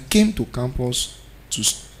class and came to campus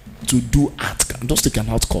to do art, just take an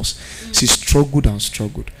art course. She struggled and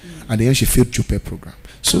struggled, and then she failed Jupeb program.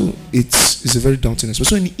 So it's a very daunting experience.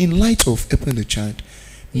 So in light of helping the child,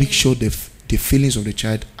 make sure the feelings of the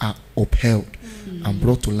child are upheld and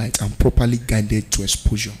brought to light and properly guided to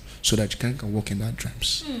exposure, so that you can walk in that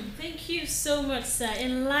dreams. Thank you so much, sir.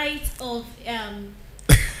 In light of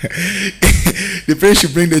the parent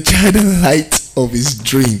should bring the child in light of his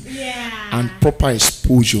dream. Yeah. and proper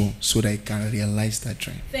exposure so that they can realize that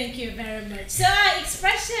dream. Thank you very much. So,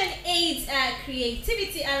 expression aids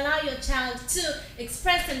creativity. Allow your child to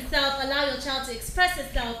express himself. Allow your child to express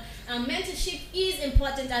itself. Mentorship is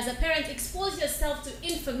important as a parent. Expose yourself to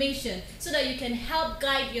information so that you can help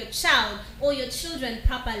guide your child or your children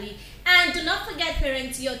properly. And do not forget,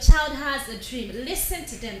 parents, your child has a dream. Listen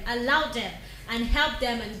to them, allow them, and help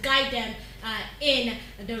them and guide them in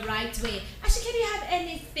the right way. Actually, can you have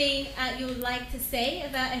anything you would like to say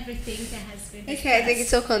about everything that has been discussed? Okay, I think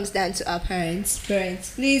it all comes down to our parents.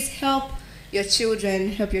 Parents, please help your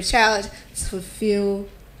children, help your child to fulfill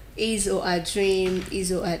his or her dream,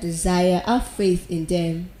 his or her desire. Have faith in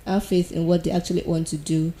them. Have faith in what they actually want to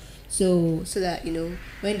do. So that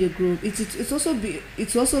when they grow, it's also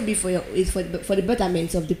be for the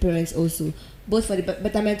betterment of the parents also, both for the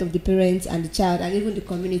betterment of the parents and the child and even the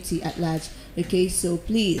community at large. Okay, so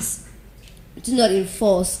please do not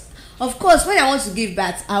enforce. Of course, when I want to give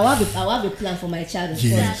birth, I have a plan for my child, of course.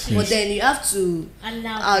 Yes. But then you have to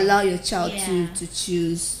allow your child to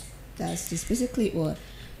choose. That's just basically what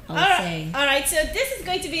I was saying. All right. So this is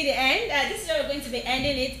going to be the end. This is where we're going to be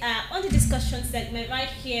ending it on the discussion segment right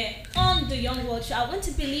here on the Young World Show. I want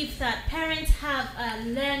to believe that parents have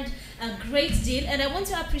learned a great deal, and I want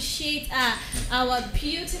to appreciate our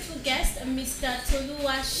beautiful guest, Mr.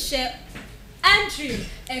 Toluwase Andrew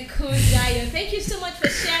Ekundayo. Thank you so much for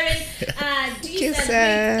sharing this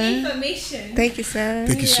great information. Thank you, sir.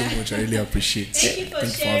 Thank you so much. I really appreciate it. Thank you for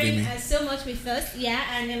Thanks sharing for having me. so much with us,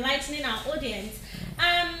 and enlightening our audience.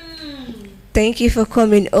 Thank you for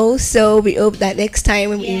coming also. We hope that next time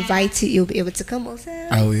when we invite you, you'll be able to come also.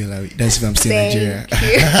 I will. That's if I'm still in Nigeria.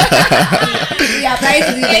 We apply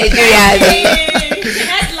to the Nigerians.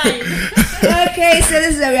 Headline. Okay, so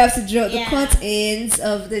this is where we have to draw the curtains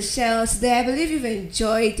of the show today. I believe you've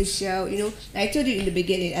enjoyed the show. I told you at the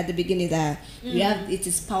beginning that it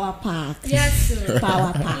is power packed. Yes, sir.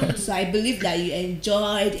 Power packed. So I believe that you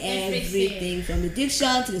enjoyed everything from the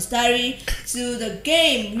diction to the story to the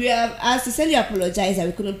game. We have, as sincerely apologize that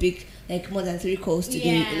we couldn't pick more than 3 calls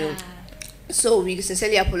today. So we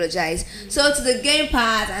sincerely apologize. So to the game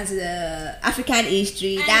part and to the African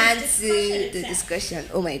history, and to the discussion.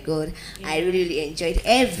 Oh my God, I really enjoyed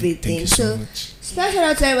everything. Thank you so much. Special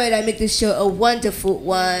out to everybody that make this show a wonderful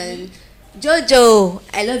one. Jojo,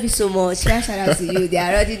 I love you so much. Shout out to you. They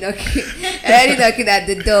are already knocking at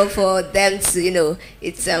the door for them to,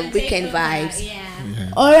 it's weekend vibes.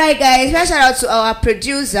 All right, guys. Shout out to our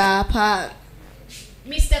producer,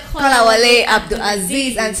 Mr. Kolawole Abdul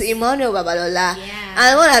Aziz, and to Emmanuel Babalola,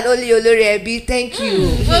 and one and only Olori Ebi. Thank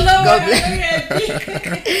you. God bless.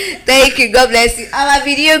 Thank you. God bless you. Our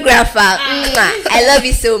videographer. I love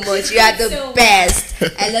you so much. You are the best.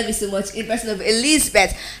 I love you so much. In person of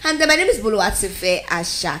Elizabeth. And my name is Buluwatife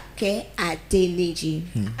Ashake Adeniji.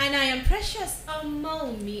 And I am Precious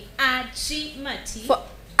Omomi Ajimati. For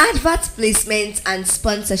advert placement and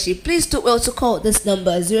sponsorship, please do well to call this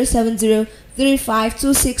number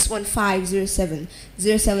 070-3526-1507,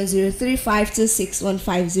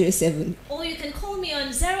 070-3526-1507. Or you can call me on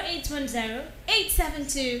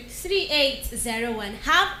 0810-872-3801.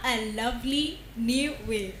 Have a lovely new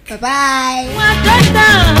week. Bye-bye.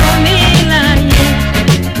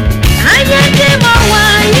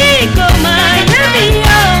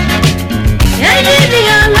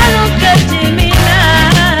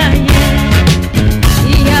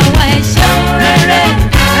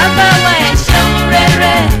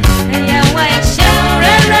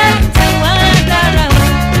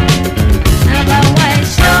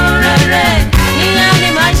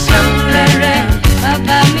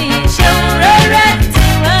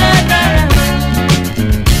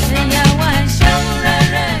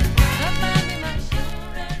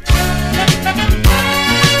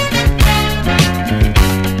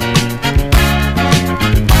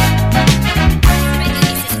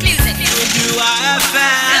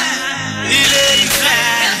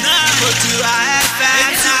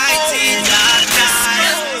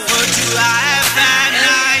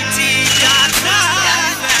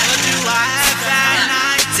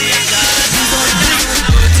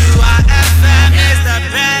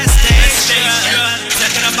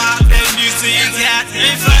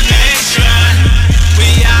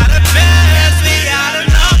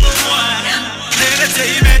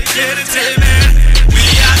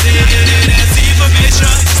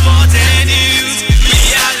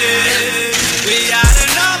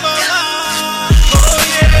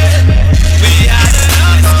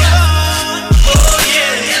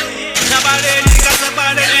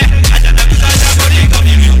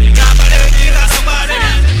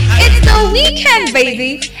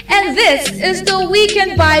 and this is the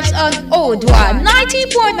Weekend Vibes on Odwa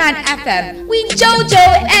 90.9 FM with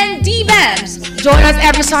JoJo and D-Bams. Join us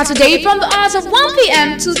every Saturday from the hours of 1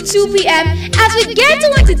 p.m. to 2 p.m. as we get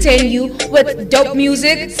to entertain you with dope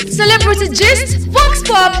music, celebrity gist, vox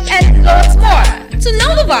pop, and lots more. To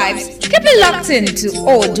know the vibes, keep it locked in to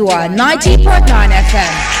Odwa 90.9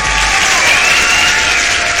 FM.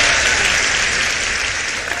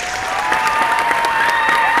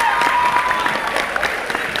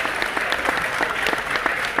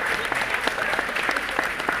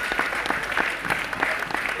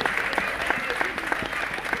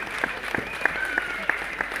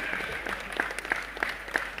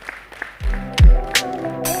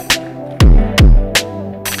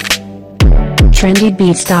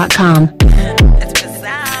 trendybeats.com.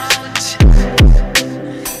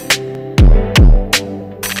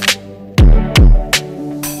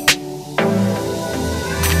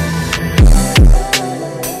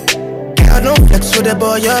 Don't flex with the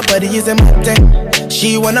boy, your body is a mountain.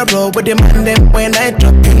 She wanna roll with the man them. When I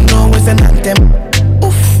drop, you know it's an anthem.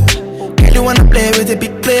 Oof, girl, you wanna play with a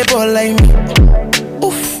big playboy like me.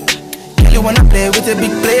 Oof, girl, you wanna play with a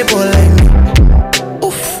big playboy like me.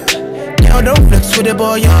 Oof, girl, don't flex with the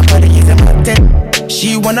boy, your body is a mountain.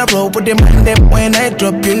 She wanna roll with the man them. When I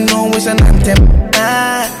drop, you know it's an anthem.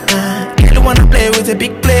 Girl, you wanna play with a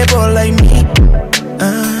big playboy like me.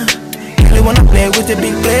 Girl, you wanna play with a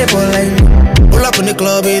big playboy like me. Pull up in the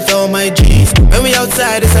club with all my G's. When we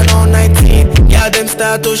outside, it's an all-night team. Yeah, them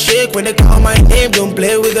start to shake when they call my name. Don't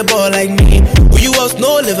play with a ball like me. Who you else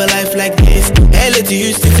know live a life like this? LA to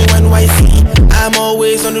Houston to NYC. I'm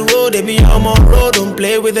always on the road, they be on my road. Don't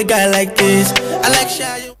play with a guy like this. I like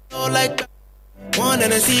shy, you know, like one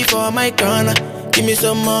and a C for my corner. Give me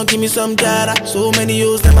some more, give me some jara. So many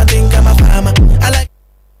use them, I think I'm a farmer. I like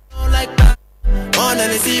on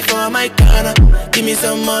and see for my corner. Give me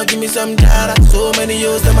some more, give me some jara. So many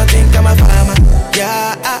years them I think I'm a farmer.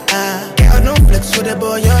 Yeah, girl, don't flex with the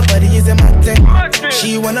boy, your body is a mountain.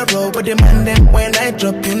 She wanna roll with the man then. When I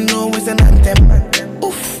drop, you know it's an anthem.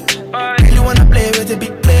 Oof, girl, you wanna play with a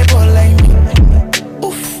big playboy like me.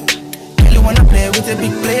 Oof, girl, you wanna play with a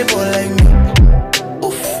big playboy like me.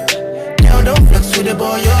 Oof, girl, don't flex with the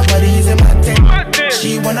boy, your body is a mountain.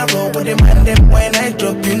 She wanna roll with the man then. When I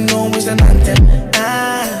drop, you know it's an anthem.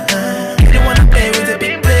 You wanna play with a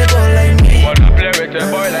big playboy like me. Wanna play with a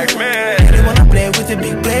boy like me. You wanna play with a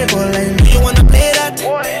big playboy like me. You wanna play that?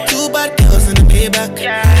 Two bad girls in the payback.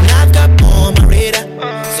 And I've got more on my radar.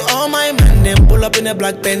 So all my man them pull up in a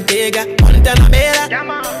black Bentayga. Montana Bella.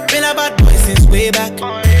 Been a bad boy since way back.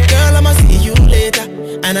 Girl, I'ma see you later.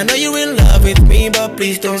 And I know you in love with me, but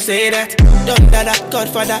please don't say that. Don't dada,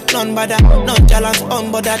 Godfather, none bother. Not jealous,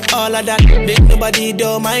 but that, all of that. Make nobody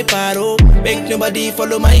do my paro. Make nobody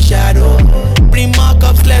follow my shadow. Bring more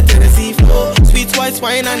cups, let the sea flow. Sweet white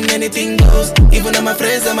wine and anything goes. Even though my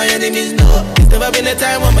friends and my enemies know. It's never been a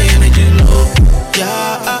time when my energy low.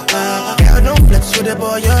 Yeah, girl, don't flex with the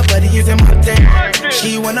boy, your body is a mountain.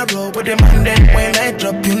 She wanna roll with the man then. When I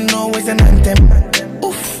drop, you know it's an anthem.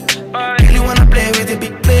 Oof. Girl, you wanna play with a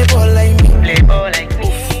big playboy like me. Playboy like me.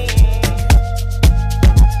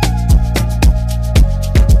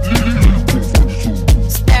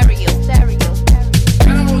 Stereo.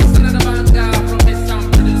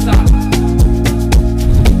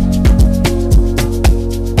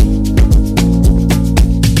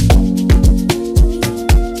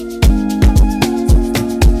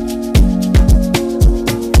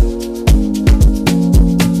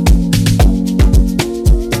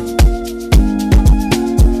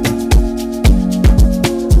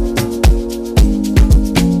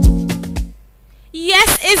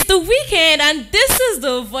 And this is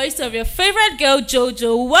the voice of your favorite girl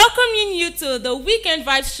JoJo, welcoming you to the Weekend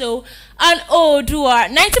Vibes show on Odua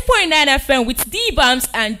 90.9 FM with D-Bams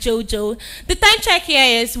and JoJo. The time check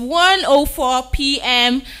here is 1:04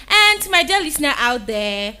 p.m. And my dear listener out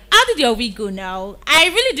there, how did your week go now? I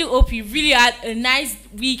really do hope you really had a nice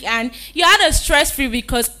week and you had a stress-free week,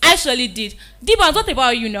 because I surely did. D-Bams, what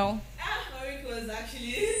about you now? My week was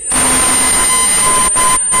actually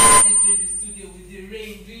entering the studio with the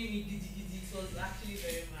rain doing me giddy. It was actually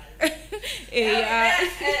very mad. I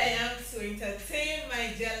am to entertain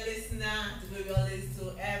my dear listener the way we always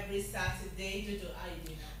do every Saturday. Jojo, how you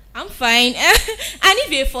doing now? I'm fine. And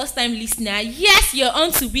if you're a first-time listener, yes, you're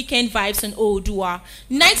on to Weekend Vibes on Odua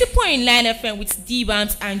 90.9 FM with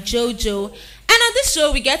D-Bams and JoJo. And on this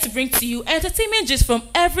show, we get to bring to you entertainment just from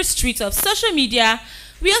every street of social media,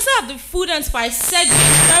 We also have the food and spice segment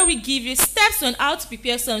where we give you steps on how to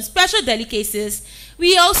prepare some special delicacies.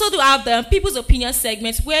 We also do have the People's Opinion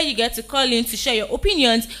segment where you get to call in to share your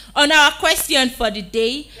opinions on our question for the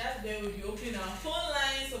day. That's where we'll be opening our phone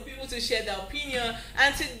lines for people to share their opinion.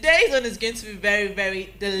 And today's one is going to be very,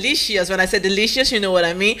 very delicious. When I say delicious, you know what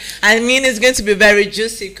I mean. I mean it's going to be very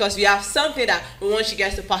juicy because we have something that we want you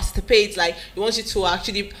guys to participate. Like we want you to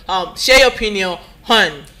actually share your opinion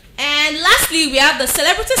on. And lastly, we have the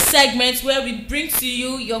celebrity segment where we bring to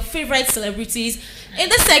you your favorite celebrities. In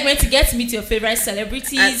this segment, you get to meet your favorite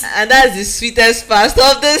celebrities. And that's the sweetest part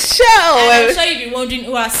of the show. And I'm sure you'll be wondering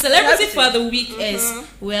who our celebrity for the week is.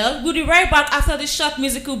 Well, we'll be right back after this short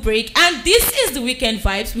musical break. And this is the Weekend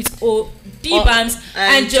Vibes with D-Bams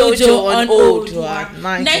and Jojo on Old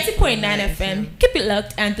 90.9 FM. Keep it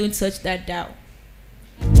locked and don't touch that dial.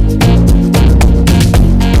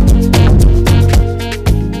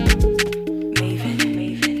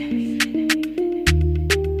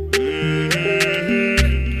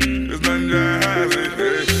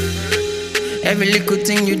 Every little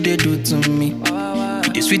thing you did do to me,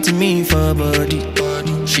 you did sweet to me for body.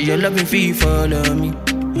 She your loving fee follow me.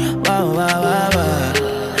 Wow, wow, wow, wow.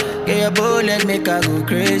 Yeah, your bullet make her go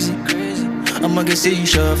crazy. I'ma get say you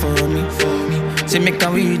sure for me. Say make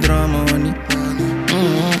her withdraw money.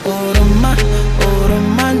 Oh,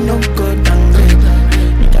 Roma, no go downgrade.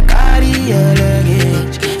 Need to carry your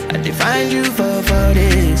luggage. I define you for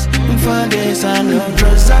days. For days, I no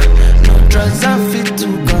drugs, I fit to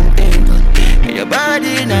contain. Your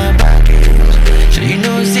body in a package. So you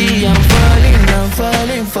know, see, I'm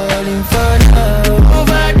falling for love.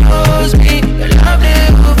 Overdose me, your love they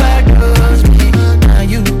overdose me. Now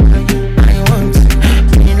you, I want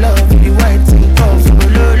me love you, white and coffee,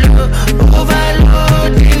 low.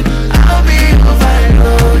 Overloading, I'll be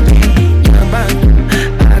overloading. Your bank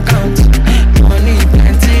account, money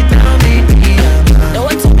plenty, tell me the amount. Don't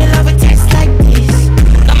want to be love, it tastes like this.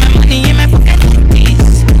 Got my money in my pocket like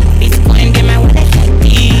this. Bitcoin, get my wallet like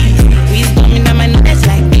this. Wisdom in my knowledge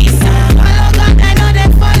like this. Follow God, I know they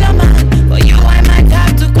follow man. For you, I might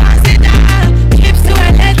have to consider. Trips to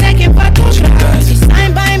LA, taking photographs. You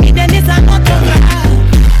sign by me, then it's an autograph.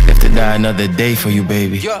 Have to die another day for you,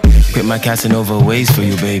 baby. Quit my Casanova ways for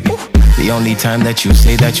you, baby. The only time that you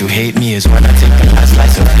say that you hate me is when I take the last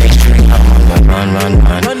slice of pastry. Run.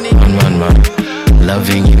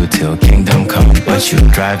 Loving you till kingdom come, but you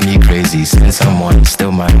drive me crazy. Send someone,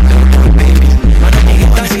 still my baby.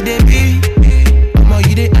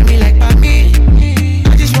 I mean like by me.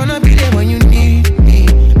 I just wanna be there when you need me.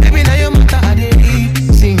 Baby, now your matter I did need.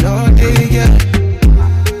 Sing all day, yeah.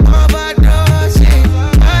 Overdose,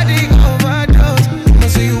 body overdose. I'ma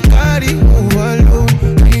say you body overload.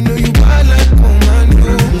 You know you bad like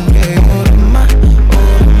commando. Yeah, oh man, go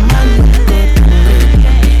down.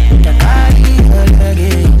 The body, your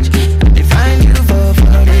luggage. I define you for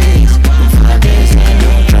days. For days,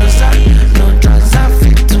 no trust, I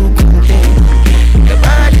fit to contain. Your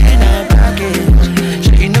body in a package.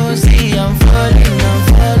 So you know, see, I'm falling for love.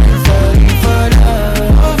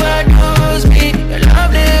 Overdose me, your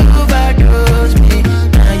love they overdose me.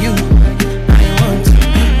 Now you, I want to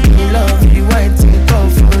love you, white and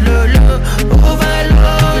coffee, low.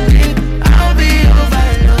 Overloading, I'll be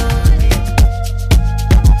overloading.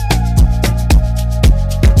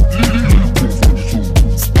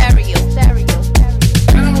 Stereo.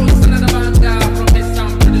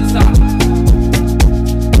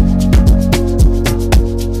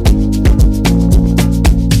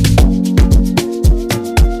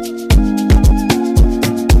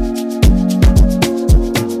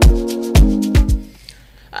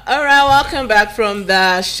 Alright, welcome back from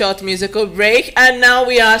the short musical break. And now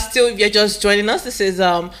we are still, if you're just joining us, this is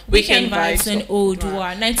Weekend Vibes on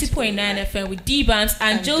Odua 90.9 FM with D-Bams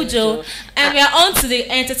and Jojo. And we are on to the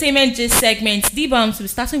entertainment gist segment. D-Bams, we're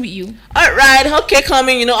starting with you. Alright, okay,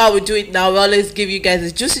 coming. You know how we do it now. We always give you guys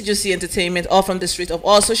a juicy entertainment all from the street of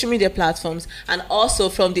all social media platforms and also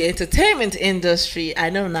from the entertainment industry. I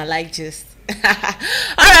know not like gist.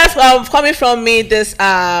 Alright, coming from me this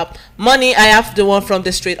morning, I have the one from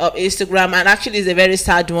the street of Instagram, and actually it's a very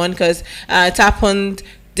sad one because it happened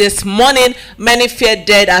this morning. Many feared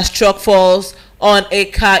dead as truck falls on a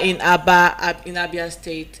car in Abia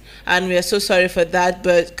State, and we are so sorry for that,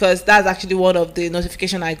 but because that's actually one of the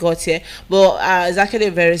notification I got here, but it's actually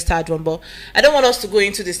a very sad one. But I don't want us to go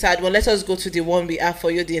into the sad one. Let us go to the one we have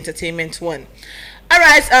for you, the entertainment one.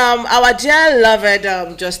 Alright, our dear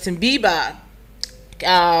loved Justin Bieber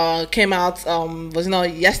came out was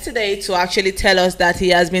not yesterday to actually tell us that he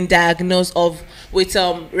has been diagnosed with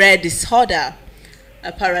rare disorder.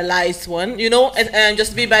 a paralyzed one, you know, and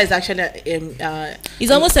Justin Bieber is actually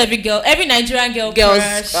it's almost every Nigerian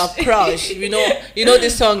girl's crush. you know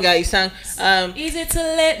this song he sang. Is it too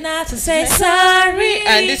late now to say sorry?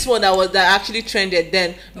 And this one that actually trended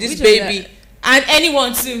then. This baby. And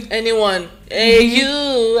anyone too. Anyone. Hey,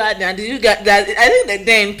 you. And you got that? I think that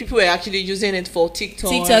then people were actually using it for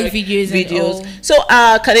TikTok videos. So,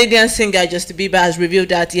 Canadian singer Justin Bieber has revealed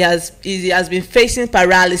that he has been facing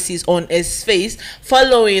paralysis on his face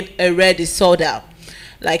following a rare disorder.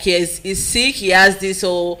 Like he's sick. He has this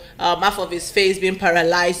half of his face being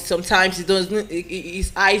paralyzed. Sometimes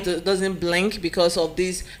his eyes doesn't blink because of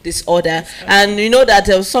this disorder. And you know that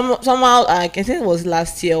somehow I think it was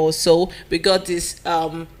last year or so, we got this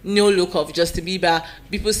new look of Justin Bieber.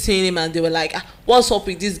 People seeing him and they were like, "What's up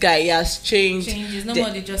with this guy? He has changed." Changes. No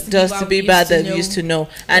more the Justin Bieber that we used to know.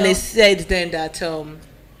 And he said then that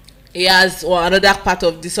he has another part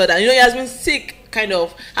of disorder. You know, he has been sick, kind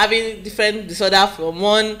of having different disorder from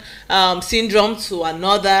one syndrome to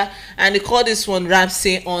another, and they call this one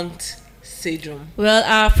Ramsay-Hunt syndrome. Well,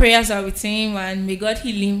 our prayers are with him, and may God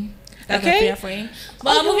heal him. That's a prayer for him.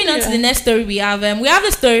 But moving on to the next story, we have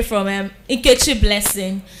a story from Nkechi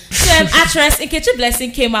Blessing. So actress Nkechi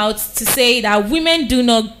Blessing came out to say that women do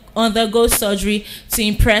not undergo surgery to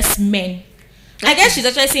impress men. I guess she's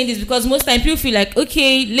actually saying this because most time people feel like,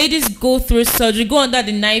 okay, ladies go through surgery, go under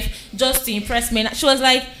the knife just to impress men. She was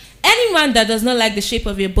like, any man that does not like the shape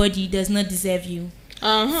of your body does not deserve you.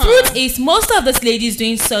 Truth is, most of those ladies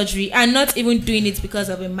doing surgery are not even doing it because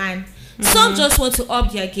of a man. Some just want to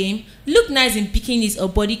up their game, look nice in bikinis or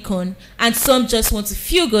bodycon, and some just want to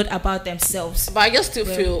feel good about themselves. But I just still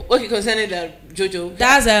feel okay concerning that, Jojo.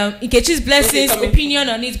 That's Nkechi's Blessing's opinion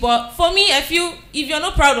on it. But for me, I feel if you're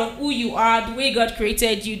not proud of who you are, the way God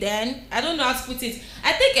created you, then I don't know how to put it.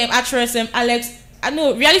 I think actress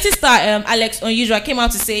reality star Alex Unusual came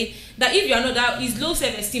out to say that if you are not that, it's low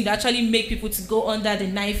self-esteem that actually make people to go under the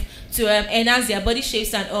knife to enhance their body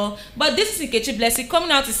shapes and all. But this is Nkechi Blessing coming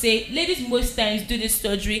out to say ladies most times do this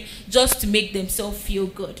surgery just to make themselves feel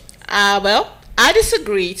good. Well, I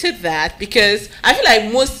disagree to that because I feel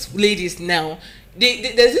like most ladies now,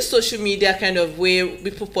 there's this social media kind of way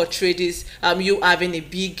people portray this you having a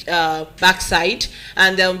big backside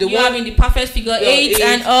and having the perfect figure 8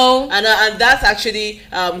 and all, and that actually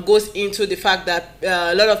goes into the fact that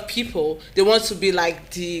a lot of people, they want to be like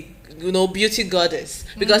the beauty goddess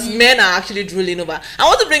because men are actually drooling over. I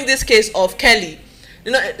want to bring this case of Kelly.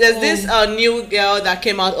 There's this new girl that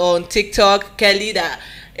came out on TikTok, Kelly, that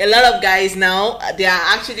a lot of guys now, they are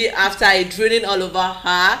actually after drooling all over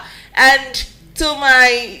her. And to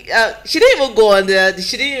my she didn't even go on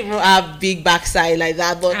she didn't even have big backside like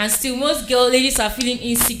that, but and still most ladies are feeling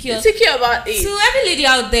insecure about it. So every lady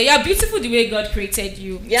out there, you're beautiful the way God created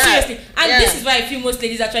you. Seriously. And this is why I feel most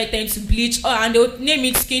ladies are trying to bleach and they'll name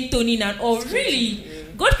it skin toning and all. Really,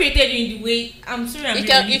 God created you in the way. I'm sorry, you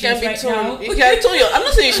can be toned. You can tone your. I'm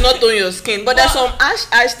not saying you should not tone your skin, but there's some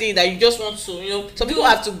ash thing that you just want to. Some people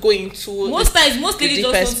have to go into. Most times, most ladies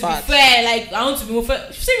just want to be fair. Like I want to be more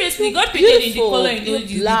fair. Seriously, God created in the color and you're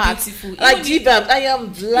beautiful. Like D-Bam, I am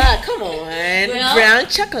black. Come on, well, brown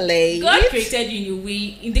chocolate. God created you in a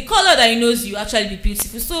way, in the color that He knows you actually be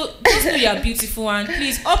beautiful. So just know you are beautiful and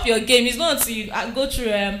please up your game. It's not until you go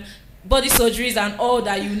through body surgeries and all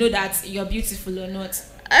that you know that you're beautiful or not.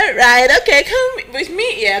 All right, okay, come with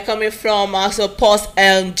me here, coming from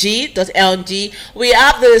post.lng.lng. We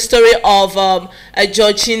have the story of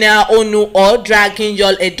Georgina Onuo dragging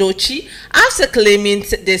Yul Edochie after claiming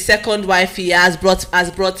the second wife he has brought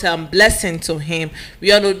blessing to him.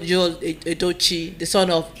 We all know Yul Edochie, the son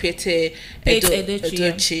of Pete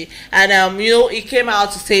Edochie. And he came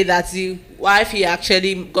out to say that the wife he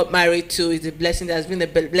actually got married to is a blessing that has been a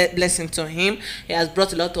blessing to him. He has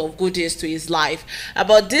brought a lot of goodies to his life.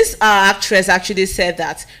 But this actress actually said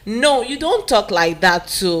that no, you don't talk like that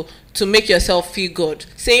to make yourself feel good,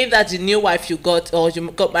 saying that the new wife you got or you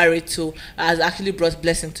got married to has actually brought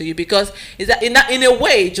blessing to you, because is that in a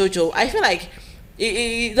way, Jojo, I feel like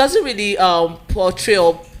it doesn't really portray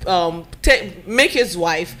or make his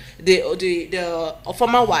wife the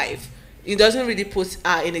former wife. It doesn't really put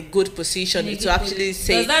her in a good position to actually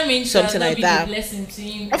say something like that.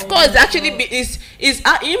 Of course, actually, is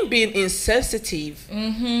him being insensitive.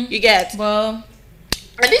 You get well,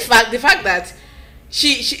 and the fact that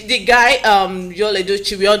the guy Yul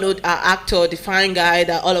Edochie, we all know our actor, the fine guy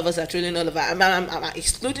that all of us are trailing all over. I'm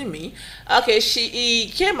excluding me. Okay, he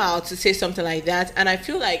came out to say something like that, and I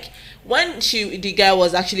feel like when the guy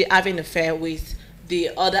was actually having an affair with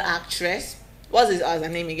the other actress. What's her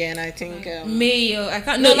name again? I think May. I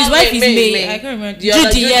can't. No, his wife is May. I can't remember.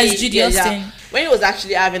 Judy Austin. when he was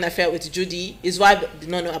actually having an affair with Judy, his wife did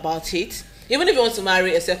not know about it. Even if you want to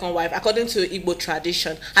marry a second wife, according to Igbo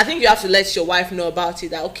tradition, I think you have to let your wife know about it.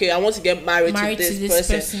 That okay, I want to get married to this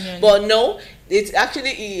person. But no, he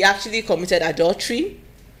actually committed adultery,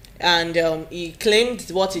 and he claimed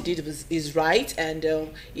what he did is right, and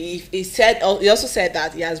he also said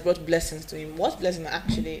that he has brought blessings to him. What blessing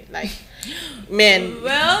actually? Like, man.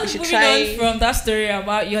 Well, moving on from that story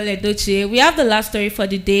about Yul Edochie, we have the last story for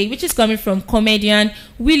the day, which is coming from comedian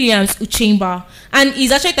Williams Uchemba, and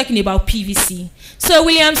he's actually talking about PVC. So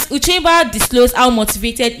Williams Uchemba disclosed how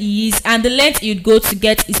motivated he is and the length he would go to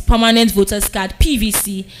get his permanent voters card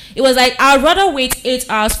PVC. It was like, I'd rather wait 8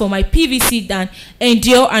 hours for my PVC than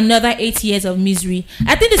endure another 8 years of misery.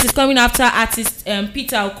 I think this is coming after artist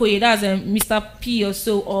Peter Okoye, that's Mr. P or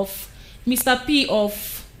so of Mr. P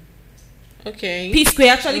of P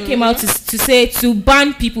Square actually came out to say to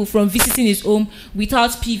ban people from visiting his home without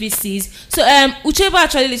PVCs. So Uchemba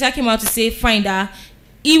actually later came out to say fine that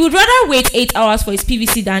he would rather wait 8 hours for his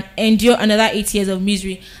PVC than endure another 8 years of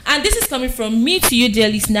misery. And this is coming from me to you, dear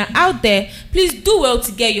listener out there. Please do well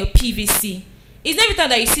to get your PVC. It's every time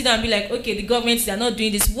that you sit down and be like, okay, the government, they are not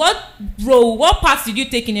doing this. What part did you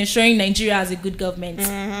take in ensuring Nigeria has a good government?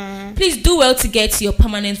 Please do well to get your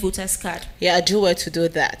permanent voters card. Yeah, do well to do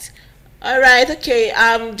that. All right, okay.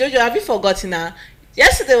 Jojo, have you forgotten now?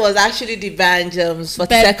 Yesterday was actually the band's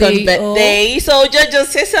 42nd birthday. So Jojo,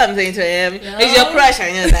 say something to him. No. It's your crush,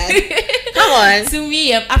 I know that. Come on. To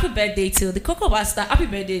me, happy birthday to the Coco Master. Happy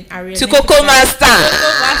birthday, Ariel. To Coco Master.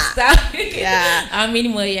 Coco Master. Yeah. How many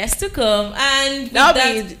more years to come? And that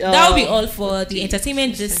will be all for the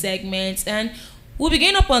entertainment this segment. And we'll be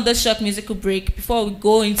going up on the short musical break before we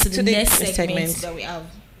go into the next segment that we have.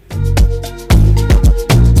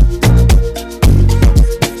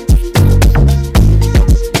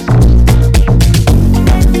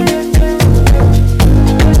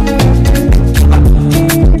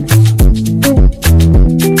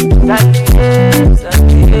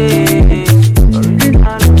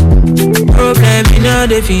 Problem, you know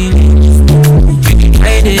the feeling. I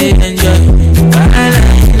did enjoy. I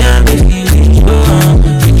know the feeling.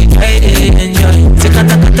 I did enjoy.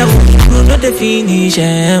 Sekata, you know the finish. I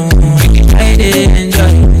did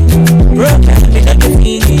enjoy. Problem, you know the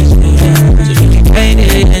finish. I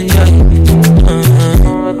did enjoy.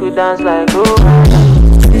 We could dance like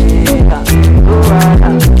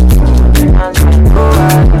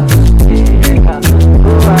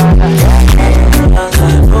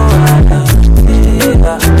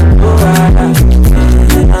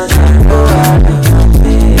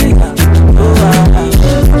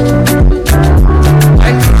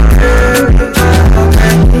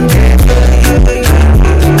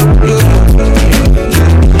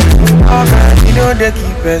they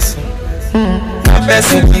keep person. My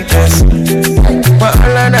person keep person. But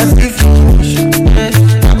all I know is finish.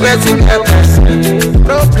 Waiting for person.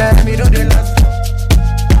 Problem, you know the last.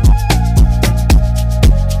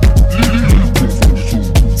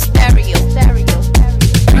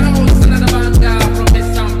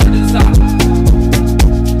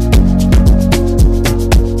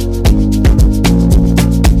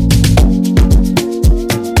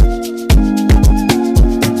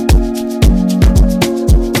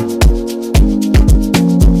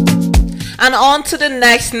 And on to the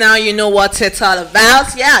next. Now you know what it's all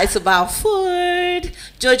about. Yeah, it's about food.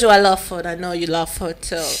 Jojo, I love food. I know you love food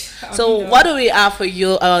too. So what do we have for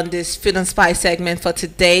you on this Food and Spice segment for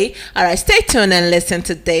today? All right, stay tuned and listen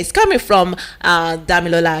to this. It's coming from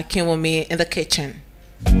Damilola Akinwumi in the kitchen.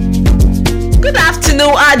 Good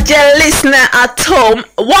afternoon, our dear listener at home.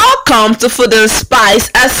 Welcome to Food and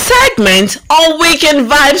Spice, a segment on Weekend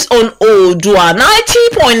Vibes on Odua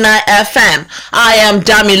 90.9 FM. I am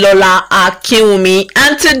Damilola Akinwumi,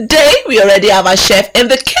 and today we already have a chef in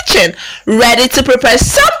the kitchen ready to prepare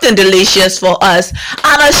something delicious for us.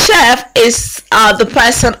 And our chef is the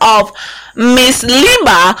person of Miss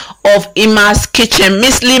Lima of Ima's Kitchen.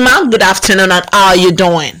 Miss Lima, good afternoon, and how are you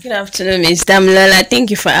doing? Good afternoon, Miss Damilola.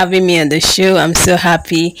 Thank you for having me on the show. I'm so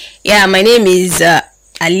happy. Yeah, my name is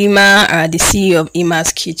Alima, the CEO of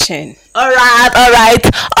Ima's Kitchen. All right,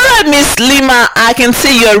 Miss Lima. I can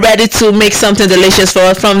see you're ready to make something delicious for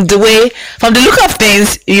us. From the look of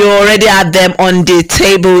things, you already have them on the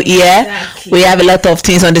table here. Exactly. We have a lot of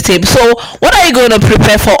things on the table. So, what are you going to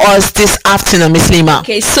prepare for us this afternoon, Miss Lima?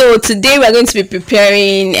 Okay, so today we're going to be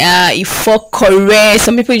preparing ifokore.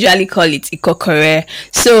 Some people usually call it ikokore.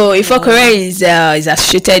 So, ifokore is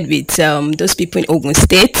associated with those people in Ogun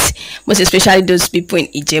State, most especially those people in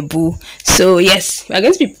Ijebu. So, yes, we're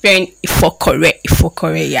going to be preparing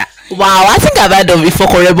ifokore, yeah. Wow, I think I've heard of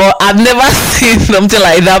Ifokore, but I've never seen something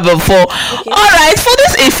like that before. Okay. All right, for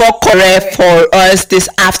this Ifokore for us this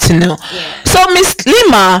afternoon. Yeah. So, Miss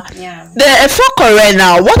Lima, the Ifokore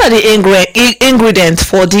now, what are the ingredients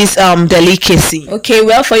for this delicacy? Okay,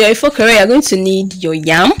 well, for your Ifokore, you're going to need your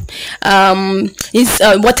yam. It's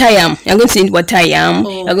water yam. You're going to need water yam.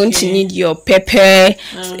 Okay. You're going to need your pepper.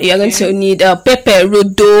 Okay. You're going to need pepper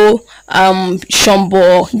rodo,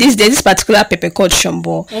 shombo. There's this particular pepper called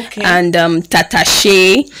shombo. Okay. And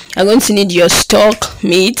tatashe. You're going to need your stock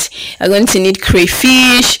meat. You're going to need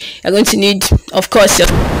crayfish. You're going to need, of course, your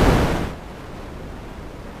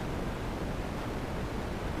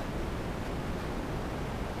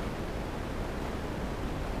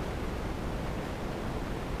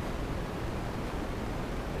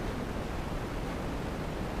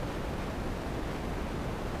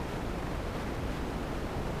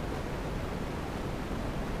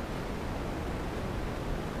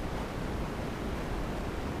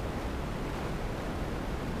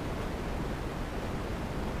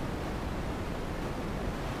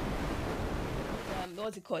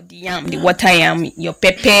what's it called, the yam, the water yam, your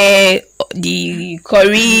pepper, the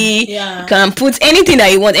curry. You can put anything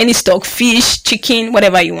that you want, any stock, fish, chicken,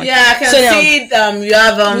 whatever you want. I can see you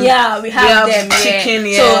have we have them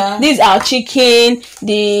chicken. So these are chicken.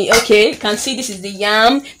 You can see this is the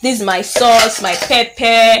yam, this is my sauce, my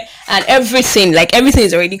pepper, and everything. Like everything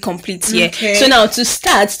is already complete here. So now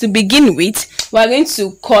to begin with, we're going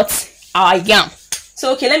to cut our yam.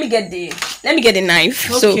 So let me get the knife.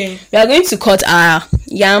 So we are going to cut our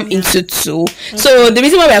yam into two. So the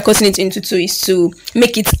reason why we are cutting it into two is to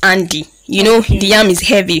make it handy. You know, the yam is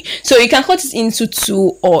heavy, so you can cut it into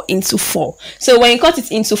two or into four. So when you cut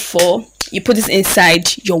it into four, you put it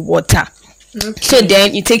inside your water. So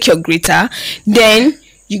then you take your grater, then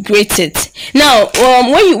you grate it. Now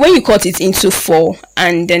when you cut it into four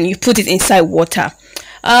and then you put it inside water,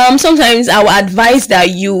 sometimes I will advise that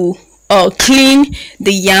you clean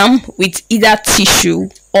the yam with either tissue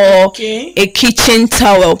or a kitchen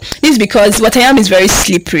towel. This is because water yam is very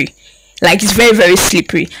slippery. Like it's very, very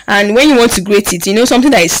slippery, and when you want to grate it, you know,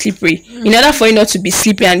 something that is slippery, in order for it not to be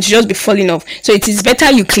slippery and just be falling off, so it is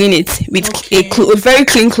better you clean it with a very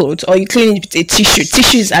clean cloth, or you clean it with a tissue.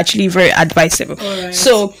 Tissue is actually very advisable.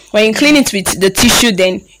 So when you clean it with the tissue,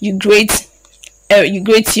 then you grate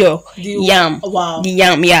your yam. The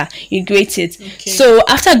yam, you grate it. So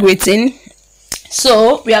after grating,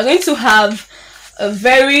 so we are going to have a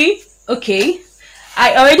very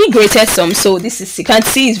I already grated some, so this is, you can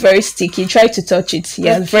see it's very sticky. Try to touch it.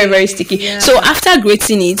 It's very, very sticky. So after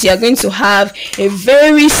grating it, you're going to have a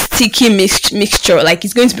very sticky mixture. Like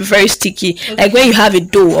it's going to be very sticky, like when you have a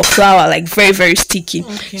dough or flour, like very, very sticky.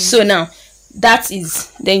 So now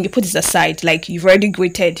then you put it aside, like you've already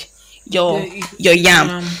grated your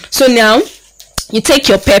yam. So now you take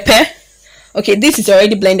your pepper. This is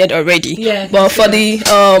already blended already, but for the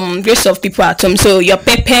grace of people at home, so your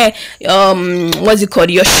pepper, what's it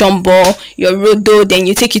called, your shombo, your rodo, then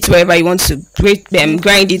you take it wherever you want to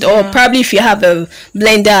grind it, or probably if you have a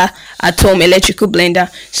blender at home, electrical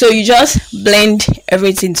blender, so you just blend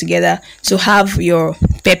everything together to have your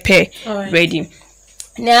pepper ready.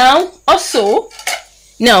 Now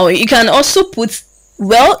you can also put,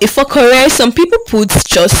 Ifokore, some people put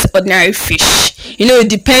just ordinary fish. You know, it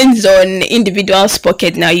depends on individual's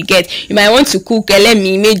pocket. Now you might want to cook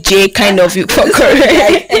elemi meje kind of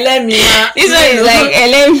Ifokore. This one is like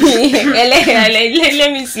elemi.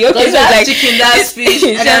 Let me see. Okay, so like chicken, that's fish.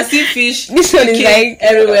 I can see fish. This one is like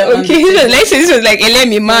everywhere. Let's say this was like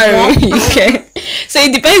elemi maru. So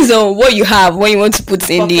it depends on what you have, what you want to put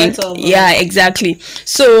in the. Exactly.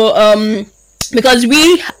 So because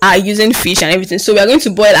we are using fish and everything, so we are going to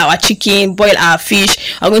boil our chicken, boil our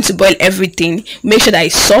fish, we're going to boil everything, make sure that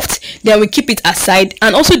it's soft, then we keep it aside,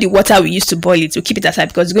 and also the water we used to boil it, we keep it aside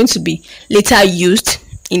because it's going to be later used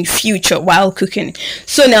in future while cooking.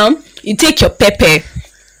 So now you take your pepper,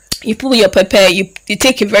 you put your pepper, you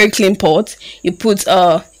take a very clean pot, you put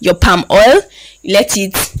your palm oil, you let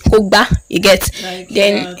it cook back, you get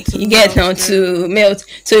now to melt.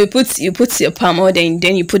 So you put your palm oil,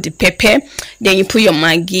 then you put the pepper, then you put your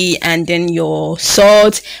maggi, and then your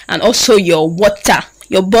salt, and also your water,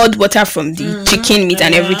 your boiled water from the chicken meat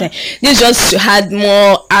and everything. This just to add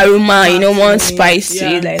more aroma, more spice to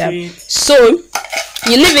it, like that. So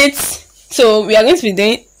you leave it. So we are going to be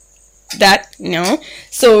doing that,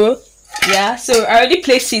 so so I already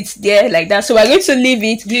placed it there like that, so we're going to leave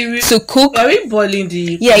it to cook. Are we boiling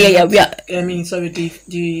the we are. I mean, sorry,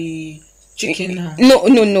 the chicken. No.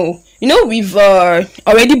 You know, we've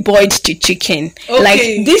already boiled the chicken. Okay.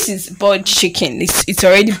 Like this is boiled chicken. It's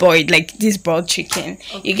already boiled. Like this boiled chicken.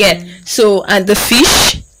 Okay. You get so and the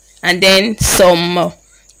fish, and then some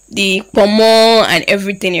the pomo and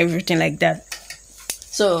everything like that.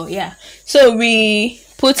 So yeah. So we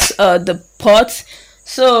put the pot.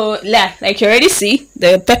 So yeah, like you already see,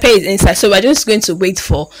 the pepper is inside. So we're just going to wait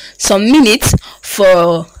for some minutes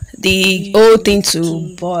for the whole thing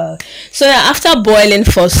to boil. So now, after boiling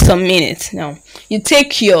for some minutes, now you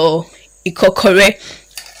take your ikokore.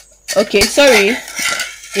 Okay, sorry.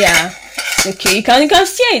 Yeah. Okay, you can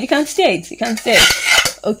stir it.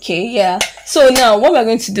 Okay, yeah. So now what we're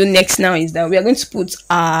going to do next now is that we are going to put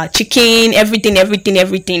chicken, everything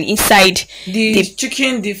inside the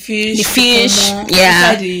chicken, the fish,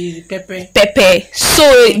 yeah, inside the pepper. So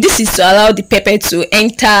this is to allow the pepper to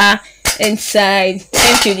enter inside.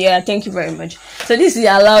 Thank you very much. So this is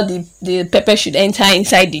allow the pepper should enter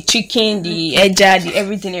inside the chicken, the edger, the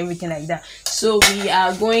everything like that. So we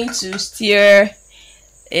are going to stir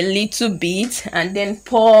a little bit and then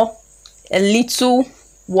pour a little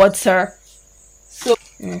water.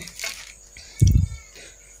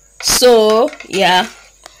 So yeah,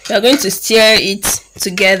 we are going to stir it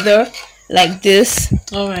together like this.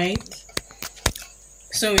 All right.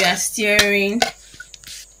 So we are stirring.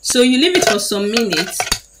 So you leave it for some minutes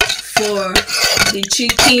for the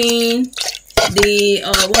chicken, the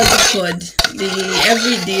what's it called,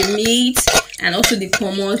 the meat, and also the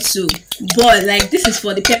pomo to boil. Like this is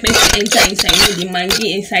for the pepper to enter inside, the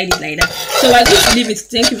mangi inside it like that. So we're going to leave it.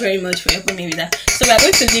 Thank you very much for helping me with that. So we're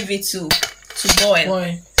going to leave it to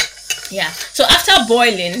boil. Yeah. So after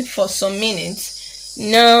boiling for some minutes,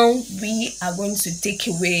 now we are going to take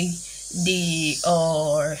away the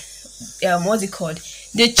what's it called,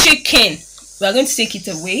 the chicken. We are going to take it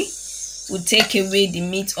away. We'll take away the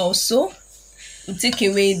meat also. We'll take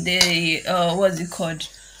away the what's it called,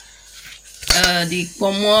 the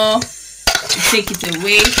pomo. We'll take it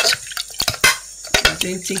away. We're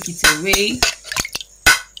going to take it away.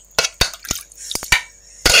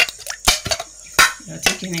 We're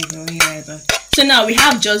taking it away right back. So now we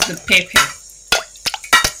have just the pepper.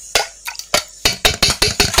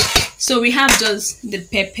 So we have just the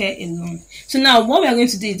pepper alone. So now what we are going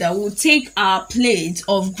to do is that we'll take our plate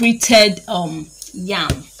of grated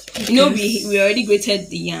yam. You know, we already grated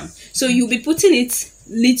the yam. So you'll be putting it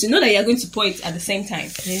little. Know that you're going to pour it at the same time.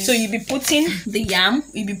 Yes. So you'll be putting the yam.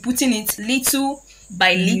 You'll be putting it little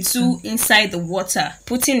by little inside the water.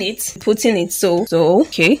 Putting it. So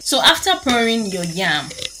okay. So after pouring your yam,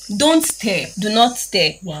 don't stir. Do not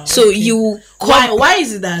stir. Wow. So okay. Why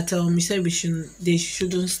is it that you said they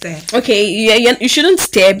shouldn't stir? Okay, yeah, you shouldn't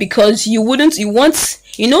stir because you want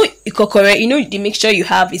ikokore, the mixture you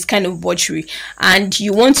have is kind of watery, and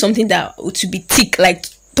you want something that to be thick, like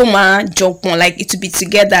toma jokpon, like it to be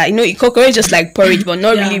together. Ikokore is just like porridge, but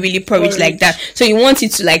not really porridge like that. So you want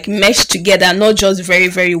it to like mesh together, not just very,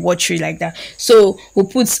 very watery like that. So we'll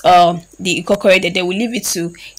put the ikokore there. We'll leave it to